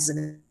worn as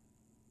an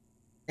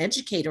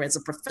educator, as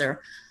a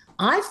professor,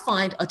 I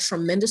find a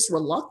tremendous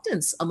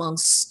reluctance among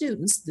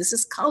students, this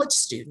is college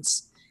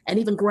students and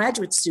even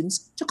graduate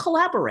students, to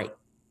collaborate,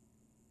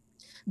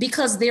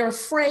 because they're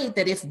afraid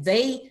that if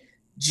they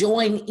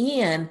join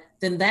in,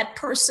 then that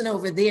person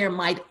over there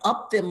might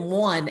up them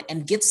one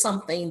and get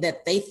something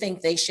that they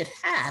think they should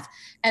have.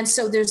 And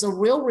so there's a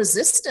real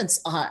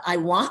resistance,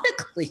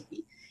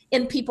 ironically,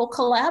 in people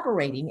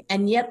collaborating.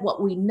 And yet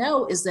what we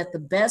know is that the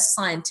best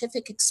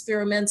scientific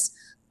experiments,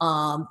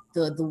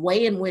 the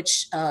way in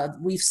which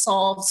we've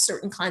solved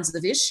certain kinds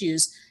of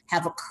issues,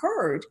 have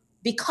occurred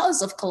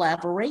because of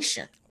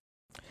collaboration.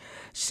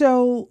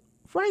 So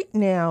right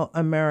now,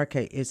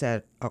 America is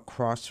at a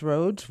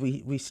crossroads.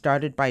 We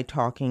started by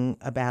talking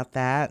about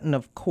that. And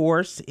of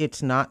course,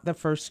 it's not the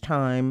first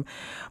time.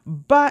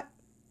 But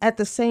at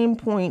the same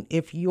point,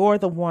 if you're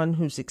the one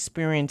who's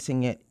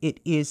experiencing it, it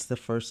is the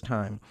first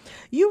time.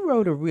 You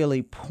wrote a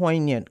really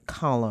poignant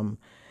column,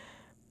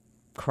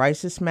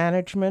 Crisis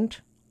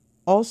Management,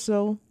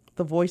 also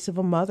the voice of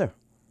a mother.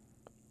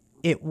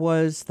 It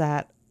was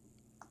that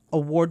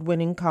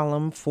award-winning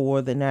column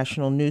for the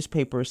National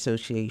Newspaper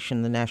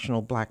Association, the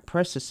National Black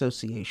Press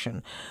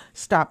Association,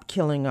 Stop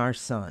Killing Our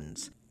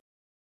Sons.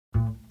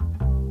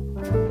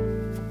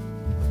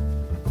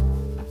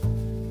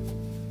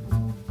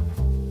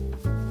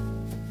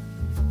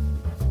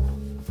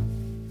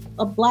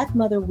 A Black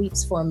mother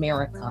weeps for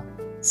America.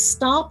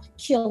 Stop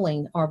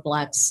killing our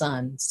Black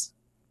sons.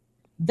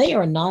 They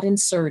are not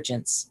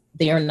insurgents.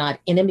 They are not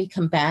enemy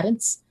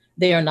combatants.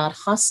 They are not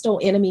hostile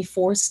enemy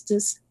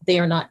forces. They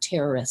are not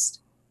terrorists.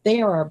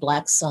 They are our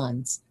Black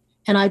sons.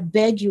 And I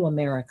beg you,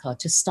 America,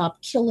 to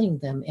stop killing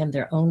them in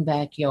their own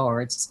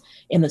backyards,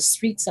 in the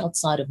streets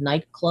outside of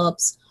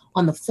nightclubs,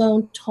 on the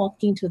phone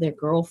talking to their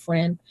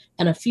girlfriend,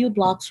 and a few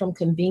blocks from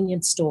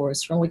convenience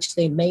stores from which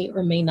they may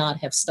or may not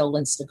have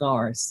stolen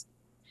cigars.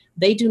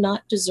 They do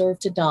not deserve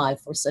to die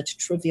for such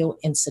trivial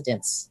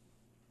incidents.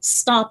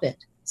 Stop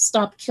it.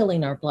 Stop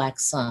killing our Black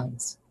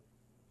sons.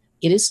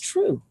 It is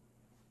true.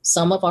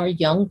 Some of our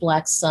young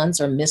Black sons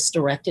are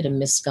misdirected and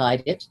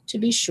misguided, to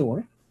be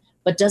sure,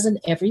 but doesn't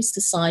every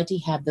society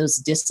have those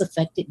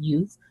disaffected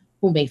youth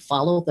who may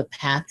follow the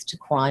path to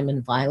crime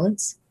and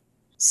violence?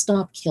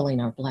 Stop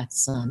killing our Black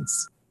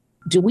sons.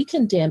 Do we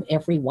condemn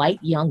every white,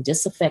 young,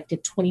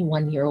 disaffected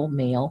 21-year-old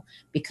male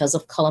because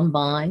of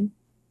Columbine,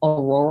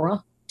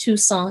 Aurora,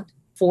 Tucson,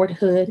 Fort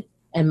Hood,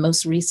 and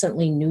most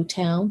recently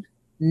Newtown?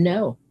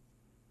 No.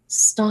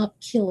 Stop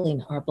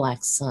killing our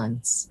Black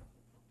sons.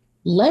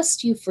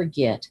 Lest you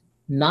forget,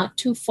 not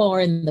too far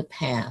in the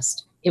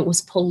past, it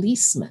was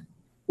policemen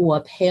who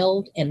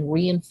upheld and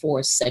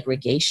reinforced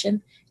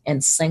segregation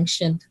and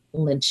sanctioned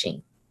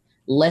lynching.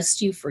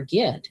 Lest you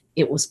forget,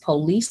 it was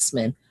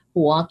policemen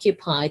who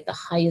occupied the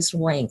highest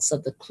ranks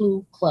of the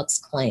Ku Klux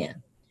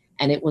Klan.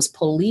 And it was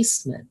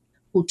policemen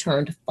who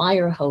turned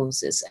fire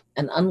hoses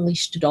and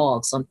unleashed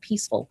dogs on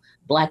peaceful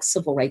Black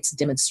civil rights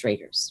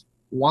demonstrators.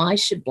 Why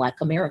should Black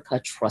America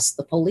trust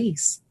the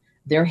police?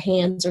 Their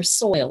hands are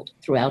soiled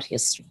throughout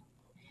history.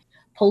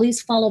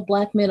 Police follow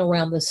Black men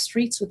around the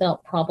streets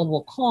without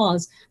probable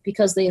cause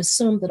because they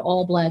assume that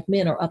all Black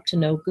men are up to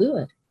no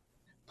good.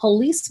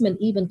 Policemen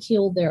even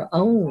kill their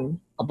own,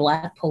 a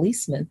Black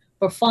policeman,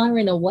 for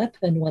firing a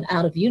weapon when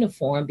out of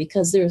uniform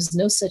because there is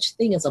no such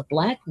thing as a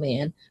Black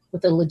man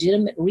with a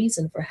legitimate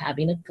reason for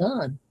having a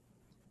gun.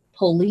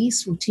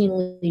 Police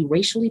routinely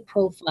racially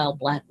profile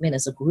Black men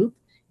as a group,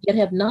 yet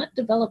have not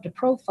developed a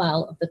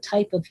profile of the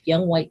type of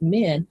young white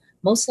men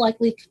most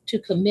likely to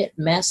commit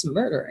mass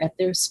murder at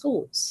their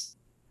schools.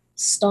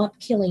 Stop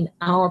killing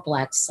our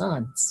Black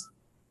sons.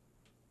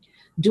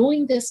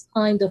 Doing this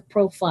kind of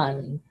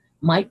profiling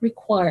might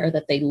require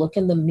that they look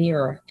in the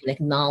mirror and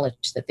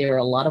acknowledge that there are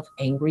a lot of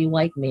angry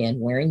white men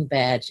wearing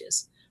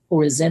badges who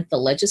resent the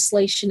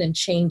legislation and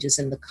changes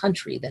in the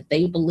country that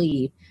they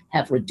believe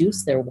have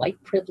reduced their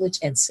white privilege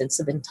and sense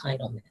of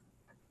entitlement.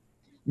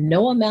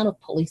 No amount of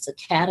police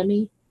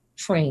academy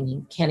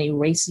training can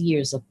erase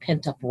years of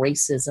pent-up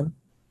racism,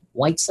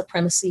 white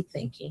supremacy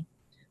thinking,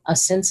 a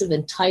sense of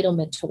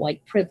entitlement to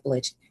white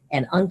privilege,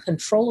 and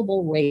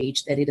uncontrollable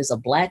rage that it is a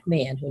Black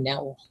man who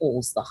now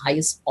holds the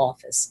highest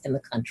office in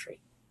the country.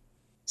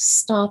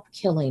 Stop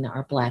killing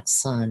our Black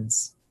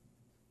sons.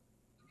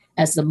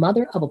 As the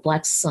mother of a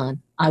Black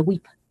son, I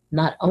weep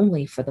not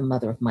only for the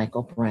mother of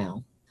Michael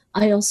Brown,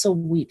 I also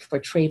weep for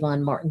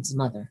Trayvon Martin's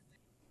mother.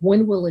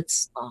 When will it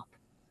stop?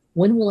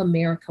 When will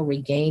America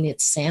regain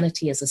its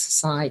sanity as a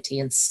society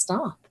and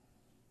stop?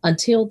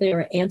 Until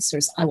there are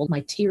answers, I will my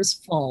tears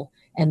fall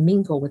and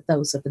mingle with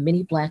those of the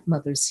many Black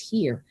mothers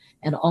here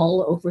and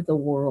all over the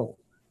world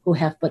who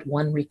have but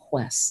one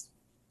request.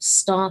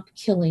 Stop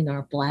killing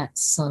our Black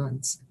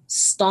sons.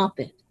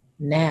 Stop it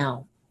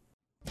now.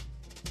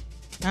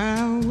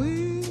 I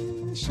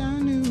wish I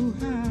knew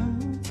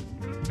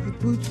how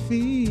it would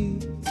feel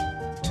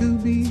to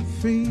be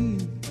free.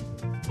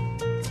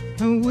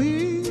 I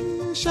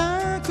wish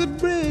I could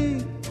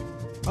break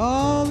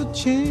all the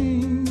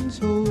chains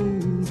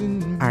holding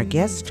me. Our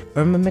guest,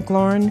 Irma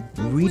McClaurin,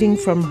 reading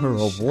from her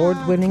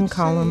award-winning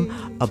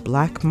column, A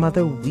Black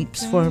Mother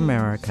Weeps for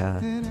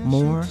America.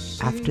 More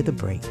after the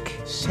break.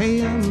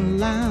 Say 'em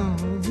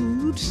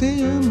loud,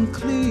 say 'em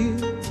clear,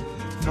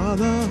 for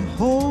the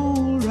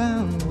whole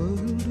round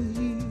world to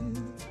hear.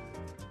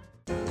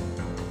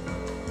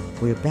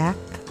 We're back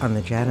on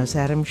the JANUS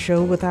ADAMS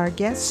Show with our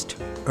guest,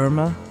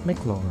 Irma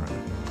McClaurin.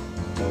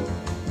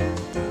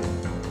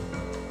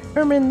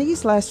 Irma, in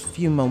these last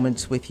few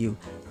moments with you,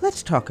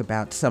 let's talk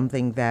about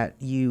something that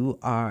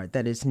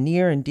is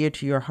near and dear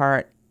to your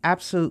heart,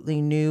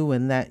 absolutely new,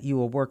 and that you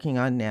are working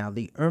on now,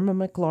 the Irma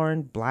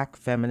McClaurin Black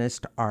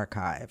Feminist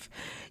Archive.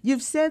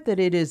 You've said that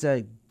it is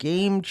a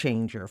game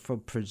changer for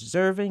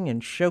preserving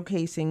and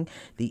showcasing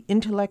the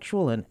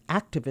intellectual and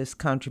activist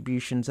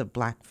contributions of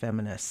Black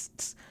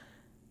feminists.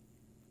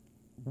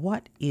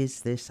 What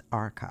is this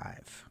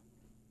archive?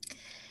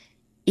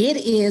 It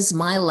is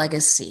my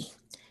legacy.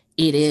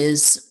 It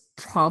is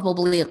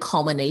probably a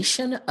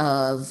culmination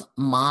of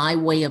my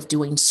way of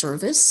doing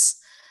service.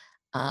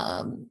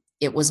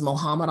 It was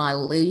Muhammad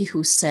Ali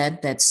who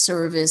said that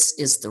service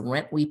is the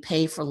rent we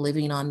pay for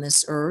living on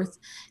this earth.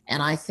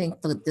 And I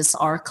think that this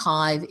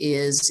archive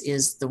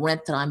is the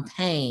rent that I'm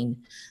paying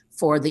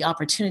for the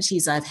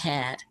opportunities I've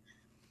had.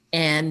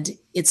 And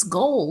its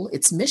goal,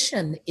 its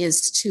mission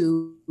is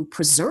to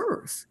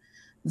preserve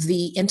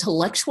the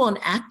intellectual and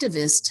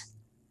activist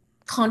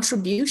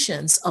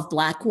contributions of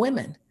Black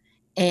women.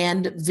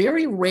 And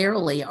very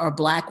rarely are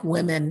Black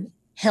women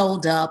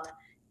held up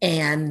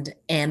and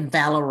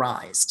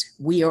valorized.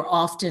 We are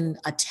often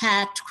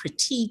attacked,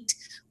 critiqued.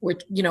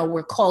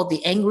 We're called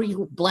the angry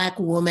Black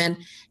woman.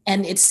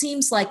 And it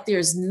seems like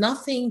there's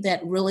nothing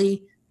that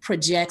really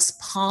projects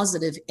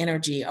positive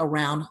energy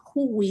around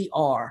who we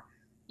are,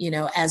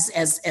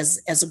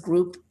 as a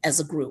group.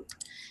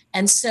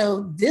 And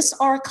so this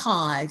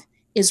archive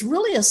is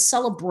really a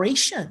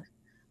celebration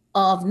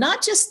of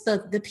not just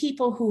the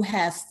people who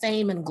have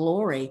fame and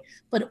glory,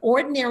 but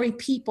ordinary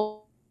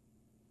people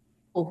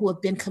who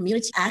have been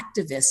community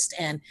activists.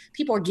 And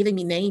people are giving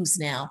me names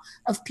now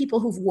of people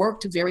who've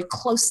worked very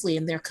closely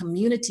in their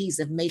communities,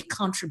 have made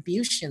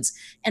contributions,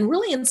 and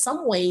really in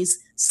some ways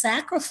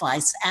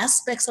sacrificed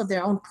aspects of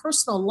their own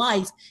personal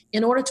life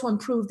in order to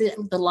improve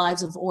the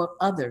lives of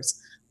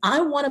others. I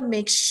want to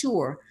make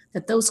sure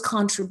that those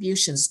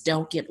contributions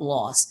don't get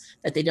lost,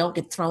 that they don't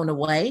get thrown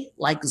away,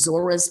 like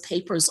Zora's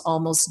papers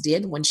almost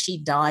did when she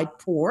died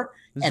poor.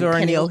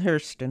 Zora Neale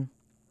Hurston.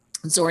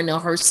 Zora Neale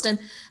Hurston,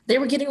 they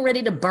were getting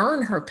ready to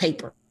burn her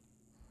papers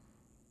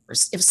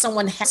if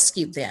someone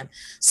rescued them.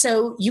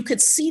 So you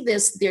could see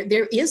this,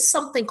 there is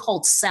something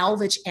called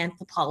salvage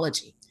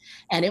anthropology,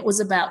 and it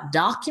was about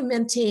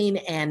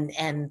documenting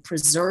and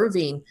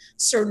preserving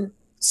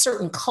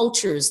certain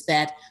cultures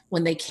that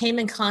when they came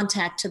in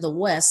contact to the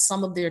West,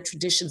 some of their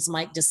traditions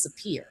might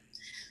disappear.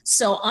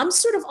 So I'm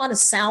sort of on a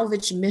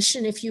salvage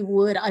mission, if you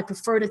would. I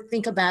prefer to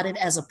think about it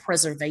as a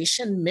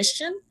preservation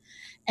mission,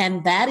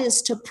 and that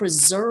is to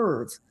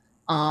preserve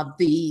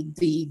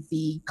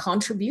the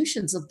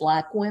contributions of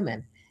Black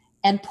women.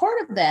 And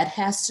part of that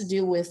has to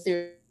do with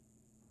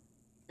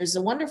there's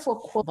a wonderful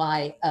quote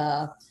by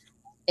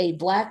a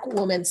Black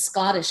woman,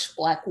 Scottish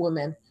Black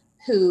woman,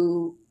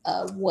 who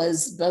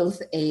was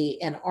both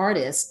an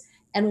artist.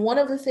 And one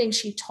of the things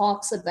she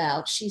talks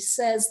about, she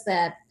says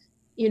that,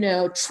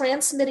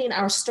 transmitting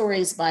our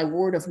stories by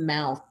word of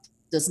mouth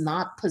does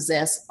not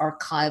possess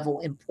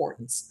archival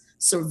importance.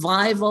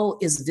 Survival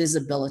is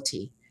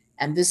visibility.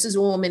 And this is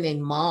a woman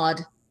named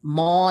Maud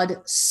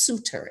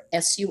Suter,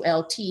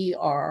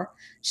 Sulter.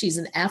 She's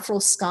an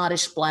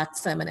Afro-Scottish Black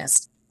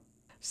feminist.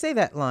 Say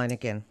that line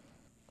again.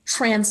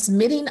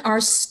 Transmitting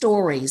our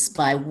stories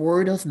by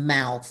word of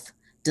mouth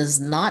does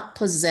not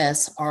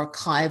possess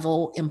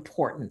archival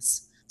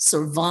importance.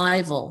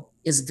 Survival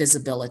is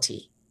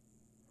visibility.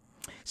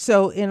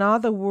 So in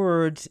other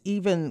words,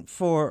 even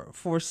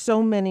for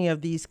so many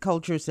of these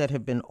cultures that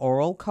have been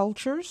oral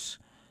cultures,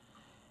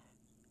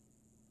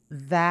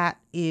 that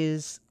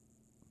is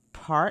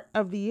part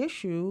of the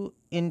issue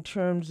in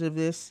terms of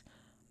this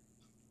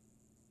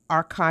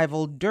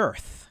archival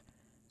dearth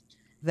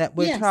that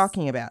we're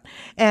talking about.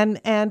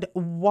 And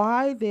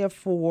why,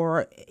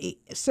 therefore,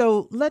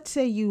 so let's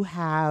say you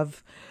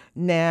have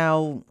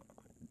now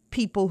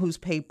people whose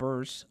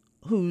papers,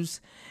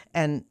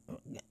 and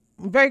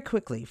very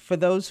quickly, for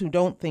those who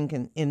don't think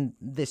in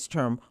this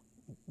term,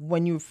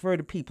 when you refer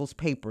to people's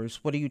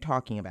papers, what are you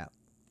talking about?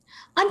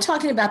 I'm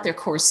talking about their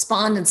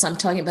correspondence. I'm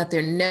talking about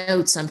their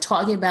notes. I'm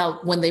talking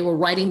about when they were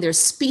writing their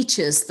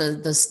speeches,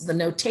 the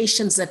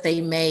notations that they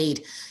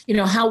made,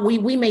 how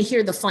we may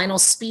hear the final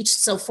speech.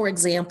 So for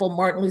example,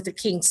 Martin Luther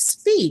King's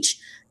speech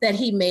that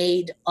he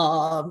made,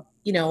 and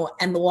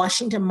the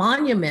Washington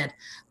Monument.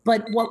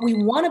 But what we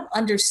want to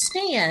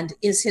understand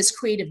is his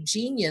creative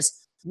genius.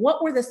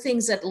 What were the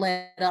things that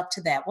led up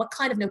to that? What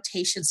kind of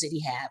notations did he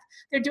have?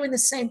 They're doing the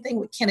same thing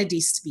with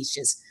Kennedy's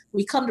speeches.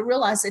 We come to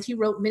realize that he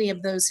wrote many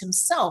of those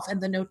himself,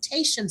 and the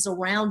notations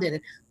around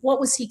it. What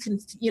was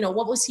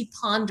he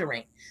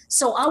pondering?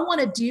 So I want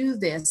to do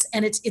this,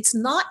 and it's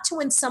not to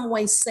in some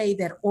way say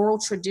that oral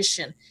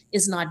tradition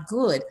is not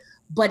good,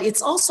 but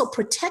it's also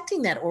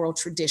protecting that oral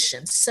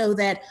tradition so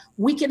that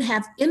we can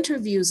have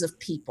interviews of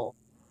people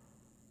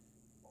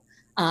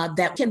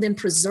that can then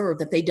preserve,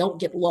 that they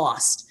don't get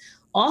lost.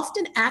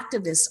 Often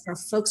activists are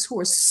folks who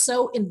are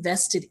so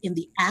invested in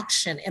the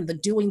action and the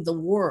doing the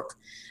work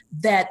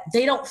that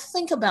they don't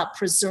think about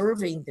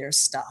preserving their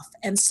stuff.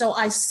 And so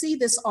I see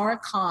this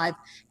archive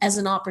as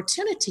an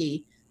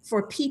opportunity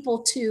for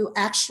people to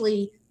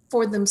actually,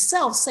 for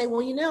themselves, say,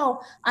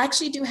 well, I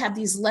actually do have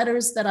these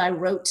letters that I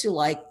wrote to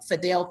like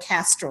Fidel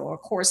Castro or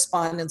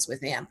correspondence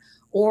with him.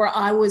 Or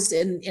I was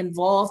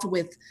involved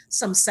with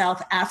some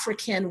South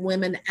African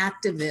women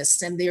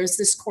activists, and there's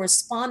this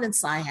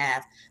correspondence I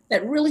have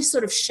that really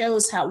sort of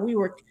shows how we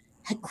were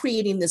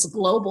creating this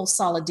global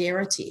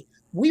solidarity.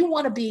 We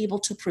want to be able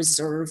to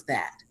preserve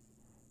that.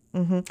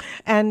 Mm-hmm.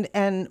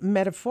 And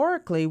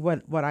metaphorically,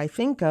 what I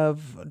think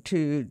of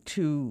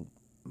to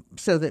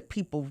so that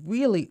people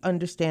really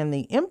understand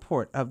the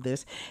import of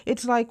this,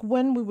 it's like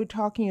when we were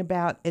talking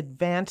about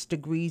advanced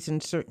degrees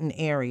in certain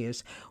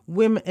areas,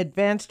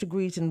 advanced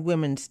degrees in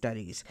women's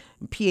studies,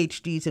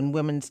 PhDs in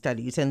women's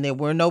studies, and there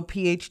were no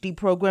PhD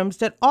programs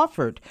that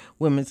offered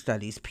women's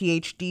studies,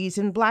 PhDs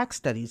in Black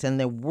studies, and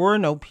there were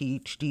no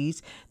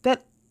PhDs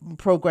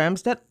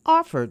programs that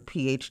offered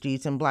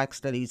PhDs in Black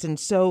studies. And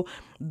so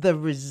the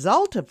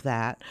result of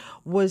that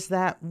was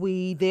that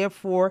we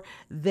therefore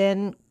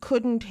then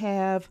couldn't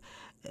have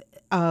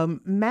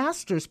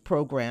master's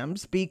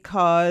programs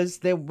because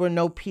there were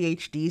no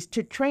PhDs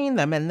to train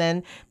them. And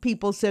then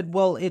people said,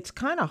 well, it's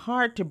kind of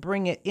hard to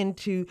bring it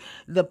into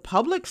the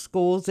public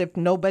schools if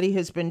nobody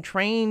has been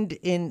trained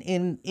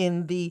in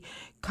the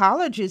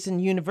colleges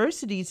and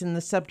universities in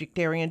the subject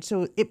area. And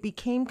so it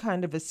became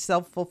kind of a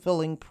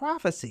self-fulfilling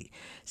prophecy.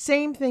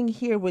 Same thing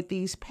here with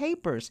these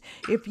papers.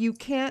 If you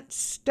can't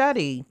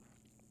study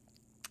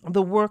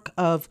the work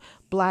of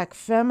Black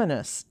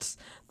feminists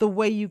the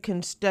way you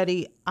can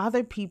study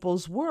other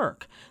people's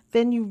work,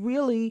 then you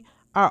really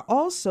are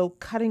also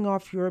cutting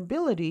off your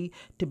ability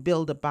to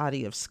build a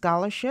body of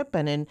scholarship.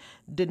 And in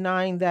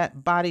denying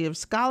that body of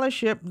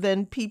scholarship,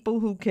 then people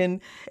who can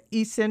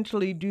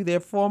essentially do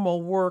their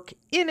formal work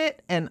in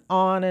it, and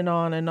on and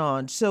on and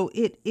on. So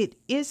it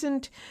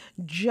isn't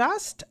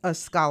just a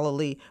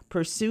scholarly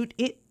pursuit.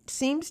 It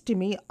seems to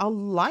me a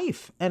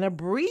life and a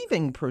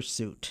breathing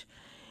pursuit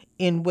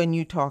in when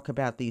you talk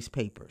about these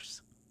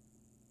papers.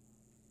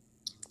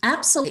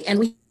 Absolutely. And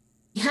we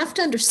have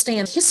to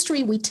understand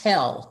history we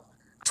tell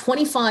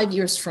 25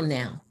 years from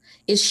now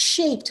is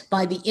shaped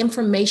by the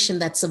information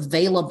that's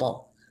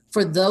available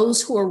for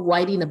those who are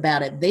writing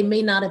about it. They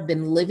may not have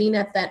been living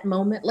at that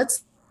moment.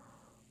 Let's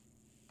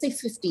say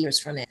 50 years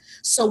from now.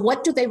 So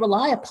what do they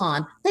rely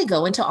upon? They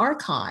go into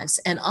archives.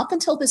 And up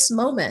until this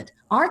moment,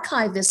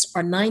 archivists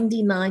are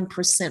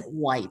 99%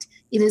 white.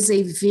 It is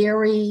a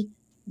very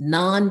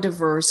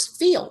non-diverse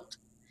field.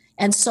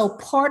 And so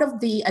part of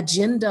the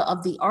agenda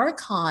of the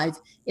archive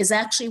is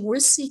actually we're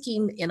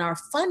seeking in our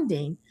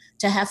funding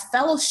to have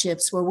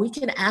fellowships where we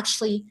can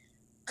actually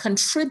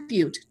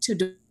contribute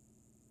to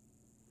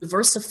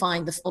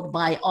diversifying the field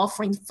by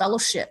offering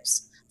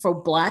fellowships for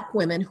Black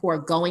women who are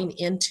going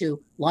into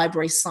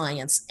library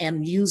science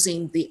and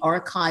using the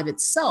archive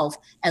itself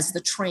as the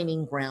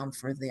training ground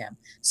for them.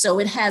 So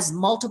it has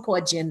multiple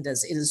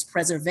agendas. It is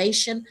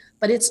preservation,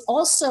 but it's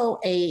also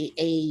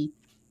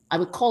I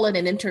would call it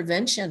an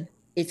intervention,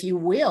 if you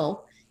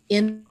will,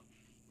 into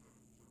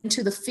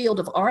the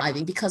field of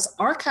archiving, because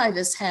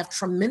archivists have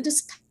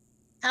tremendous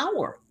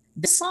power.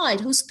 They decide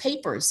whose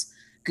papers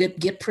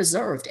get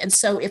preserved. And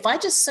so if I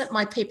just sent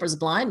my papers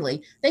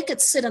blindly, they could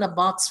sit in a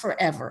box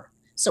forever.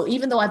 So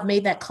even though I've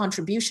made that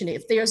contribution,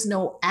 if there's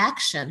no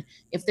action,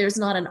 if there's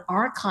not an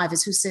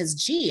archivist who says,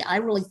 gee, I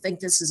really think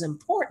this is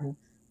important,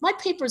 my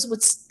papers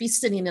would be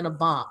sitting in a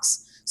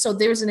box. So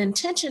there's an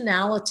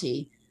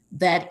intentionality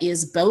that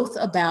is both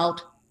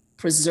about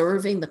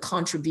preserving the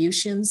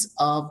contributions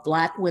of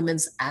Black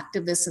women's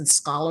activists and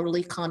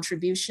scholarly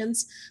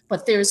contributions,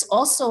 but there's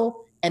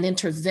also an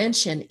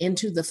intervention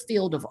into the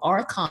field of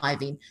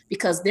archiving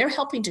because they're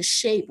helping to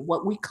shape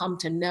what we come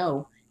to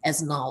know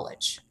as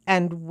knowledge.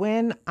 And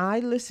when I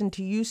listen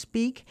to you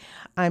speak,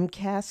 I'm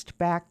cast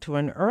back to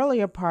an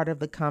earlier part of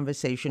the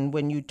conversation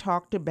when you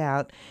talked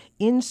about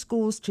in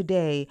schools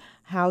today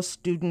how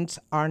students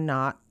are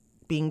not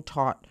being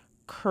taught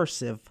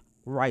cursive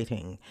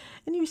writing.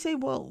 And you say,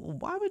 well,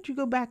 why would you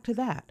go back to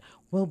that?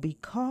 Well,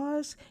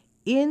 because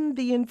in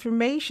the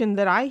information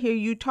that I hear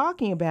you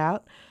talking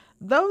about,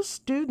 those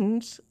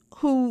students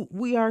who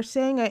we are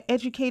saying are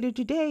educated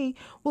today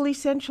will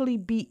essentially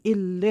be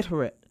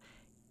illiterate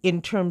in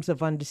terms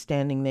of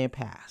understanding their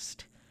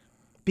past,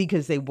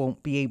 because they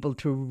won't be able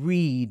to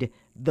read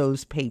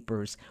those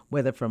papers,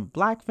 whether from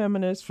Black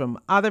feminists, from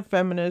other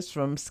feminists,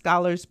 from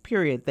scholars,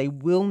 period. They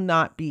will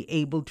not be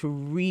able to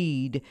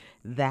read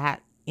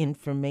that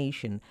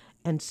information.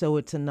 And so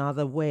it's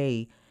another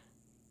way,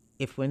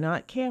 if we're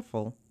not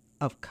careful,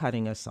 of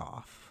cutting us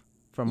off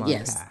from our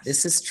past. Yes,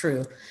 this is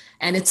true.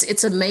 And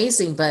it's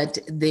amazing, but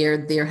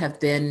there have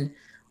been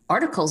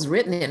articles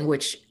written in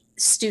which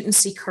students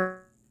see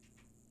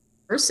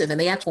cursive and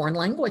they add foreign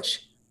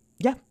language.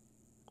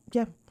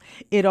 Yeah.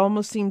 It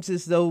almost seems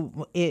as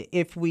though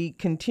if we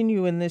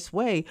continue in this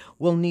way,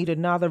 we'll need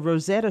another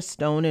Rosetta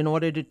Stone in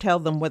order to tell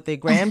them what their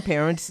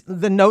grandparents,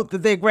 the note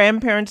that their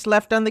grandparents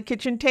left on the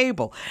kitchen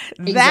table.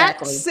 Exactly.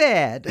 That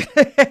said,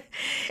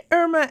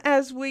 Irma,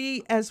 as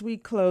we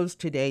close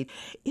today,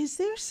 is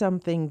there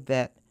something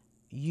that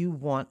you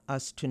want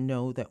us to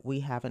know that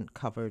we haven't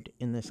covered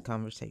in this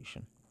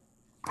conversation?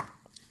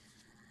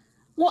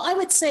 Well, I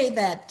would say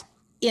that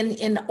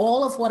in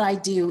all of what I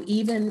do,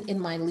 even in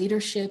my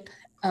leadership,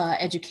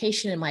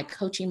 education, and my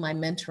coaching, my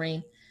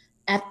mentoring,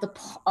 at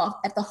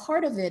the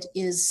heart of it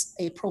is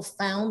a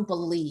profound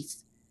belief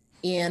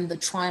in the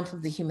triumph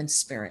of the human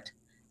spirit.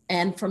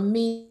 And for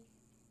me,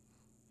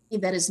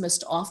 that is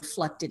most often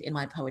reflected in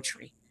my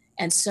poetry.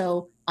 And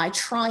so I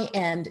try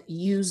and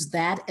use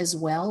that as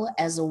well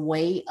as a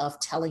way of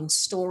telling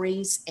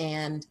stories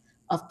and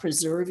of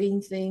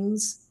preserving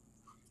things.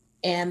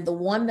 And the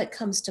one that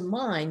comes to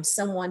mind,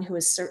 someone who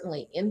has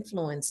certainly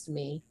influenced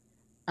me,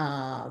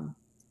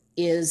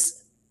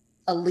 is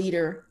a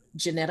leader,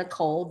 Janetta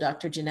Cole,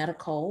 Dr. Janetta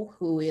Cole,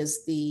 who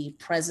is the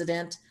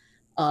president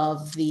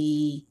of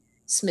the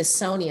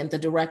Smithsonian, the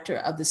director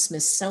of the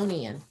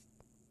Smithsonian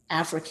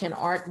African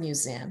Art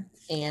Museum.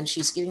 And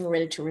she's getting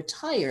ready to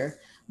retire,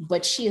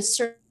 but she has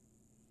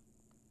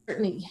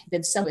certainly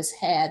been someone who has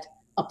had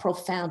a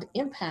profound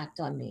impact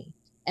on me.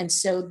 And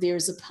so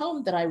there's a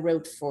poem that I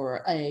wrote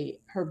for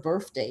her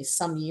birthday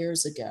some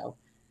years ago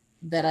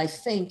that I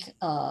think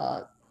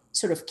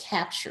sort of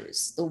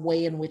captures the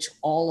way in which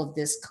all of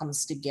this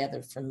comes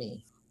together for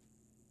me.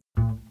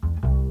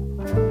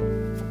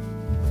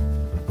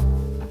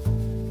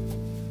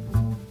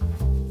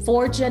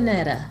 For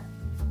Janetta,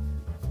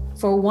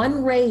 for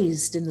one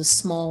raised in the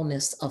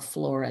smallness of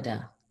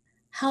Florida,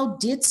 how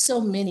did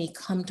so many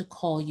come to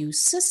call you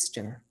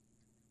sister?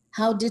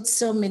 How did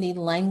so many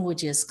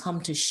languages come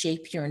to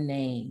shape your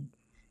name?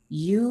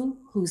 You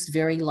whose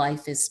very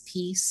life is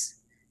peace,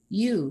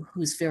 you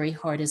whose very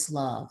heart is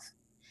love.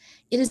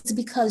 It is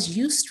because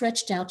you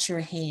stretched out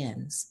your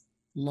hands,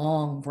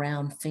 long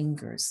brown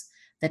fingers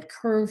that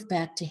curve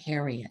back to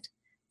Harriet,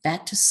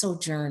 back to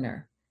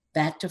Sojourner,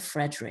 back to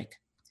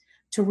Frederick,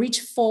 to reach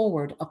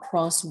forward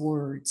across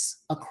words,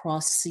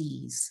 across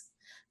seas,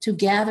 to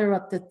gather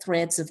up the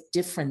threads of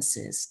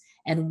differences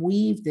and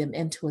weave them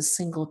into a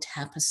single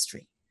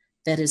tapestry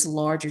that is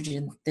larger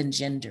than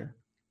gender,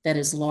 that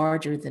is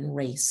larger than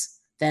race,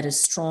 that is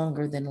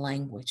stronger than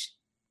language,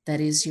 that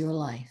is your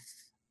life.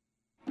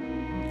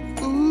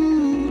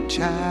 Ooh,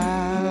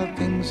 child,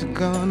 things are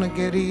gonna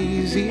get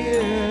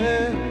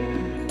easier.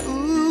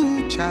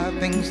 Ooh, child,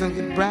 things will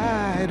get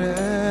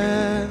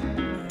brighter.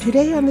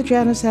 Today on the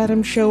JANUS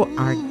ADAMS Show,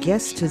 our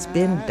guest has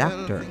been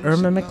Dr.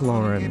 Irma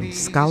McClaurin,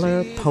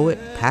 scholar, poet,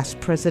 past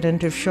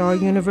president of Shaw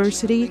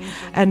University,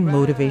 and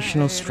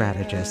motivational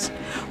strategist.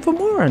 For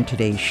more on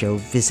today's show,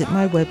 visit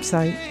my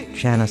website,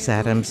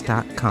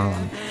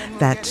 janusadams.com.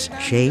 That's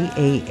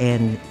JANUS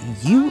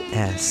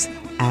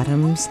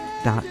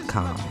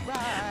Adams.com.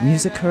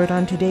 Music heard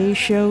on today's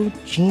show,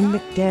 Gene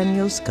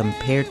McDaniel's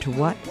Compared to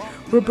What?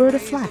 Roberta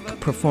Flack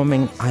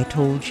performing I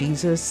Told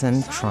Jesus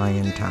and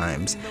Trying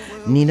Times.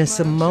 Nina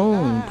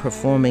Simone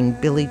performing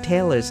Billy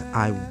Taylor's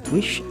I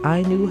Wish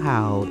I Knew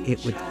How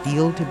It Would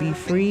Feel to Be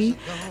Free.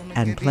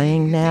 And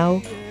playing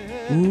now,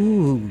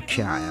 Ooh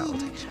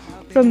Child.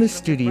 From the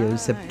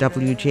studios of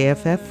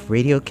WJFF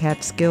Radio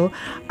Catskill,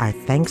 our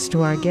thanks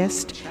to our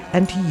guest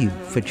and to you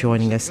for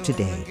joining us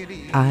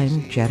today.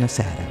 I'm Janus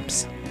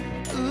Adams.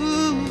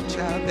 Ooh,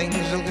 child, things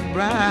will get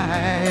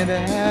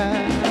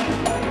brighter.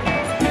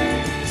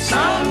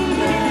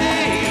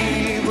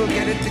 Someday we'll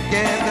get it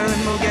together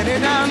and we'll get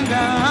it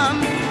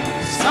undone.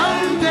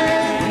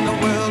 Someday the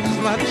world is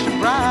much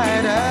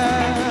brighter.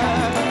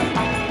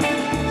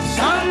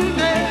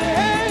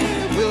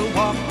 Someday we'll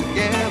walk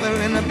together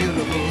in a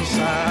beautiful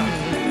sun.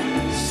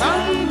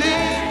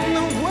 Someday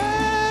the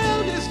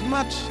world is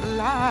much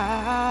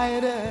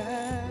lighter.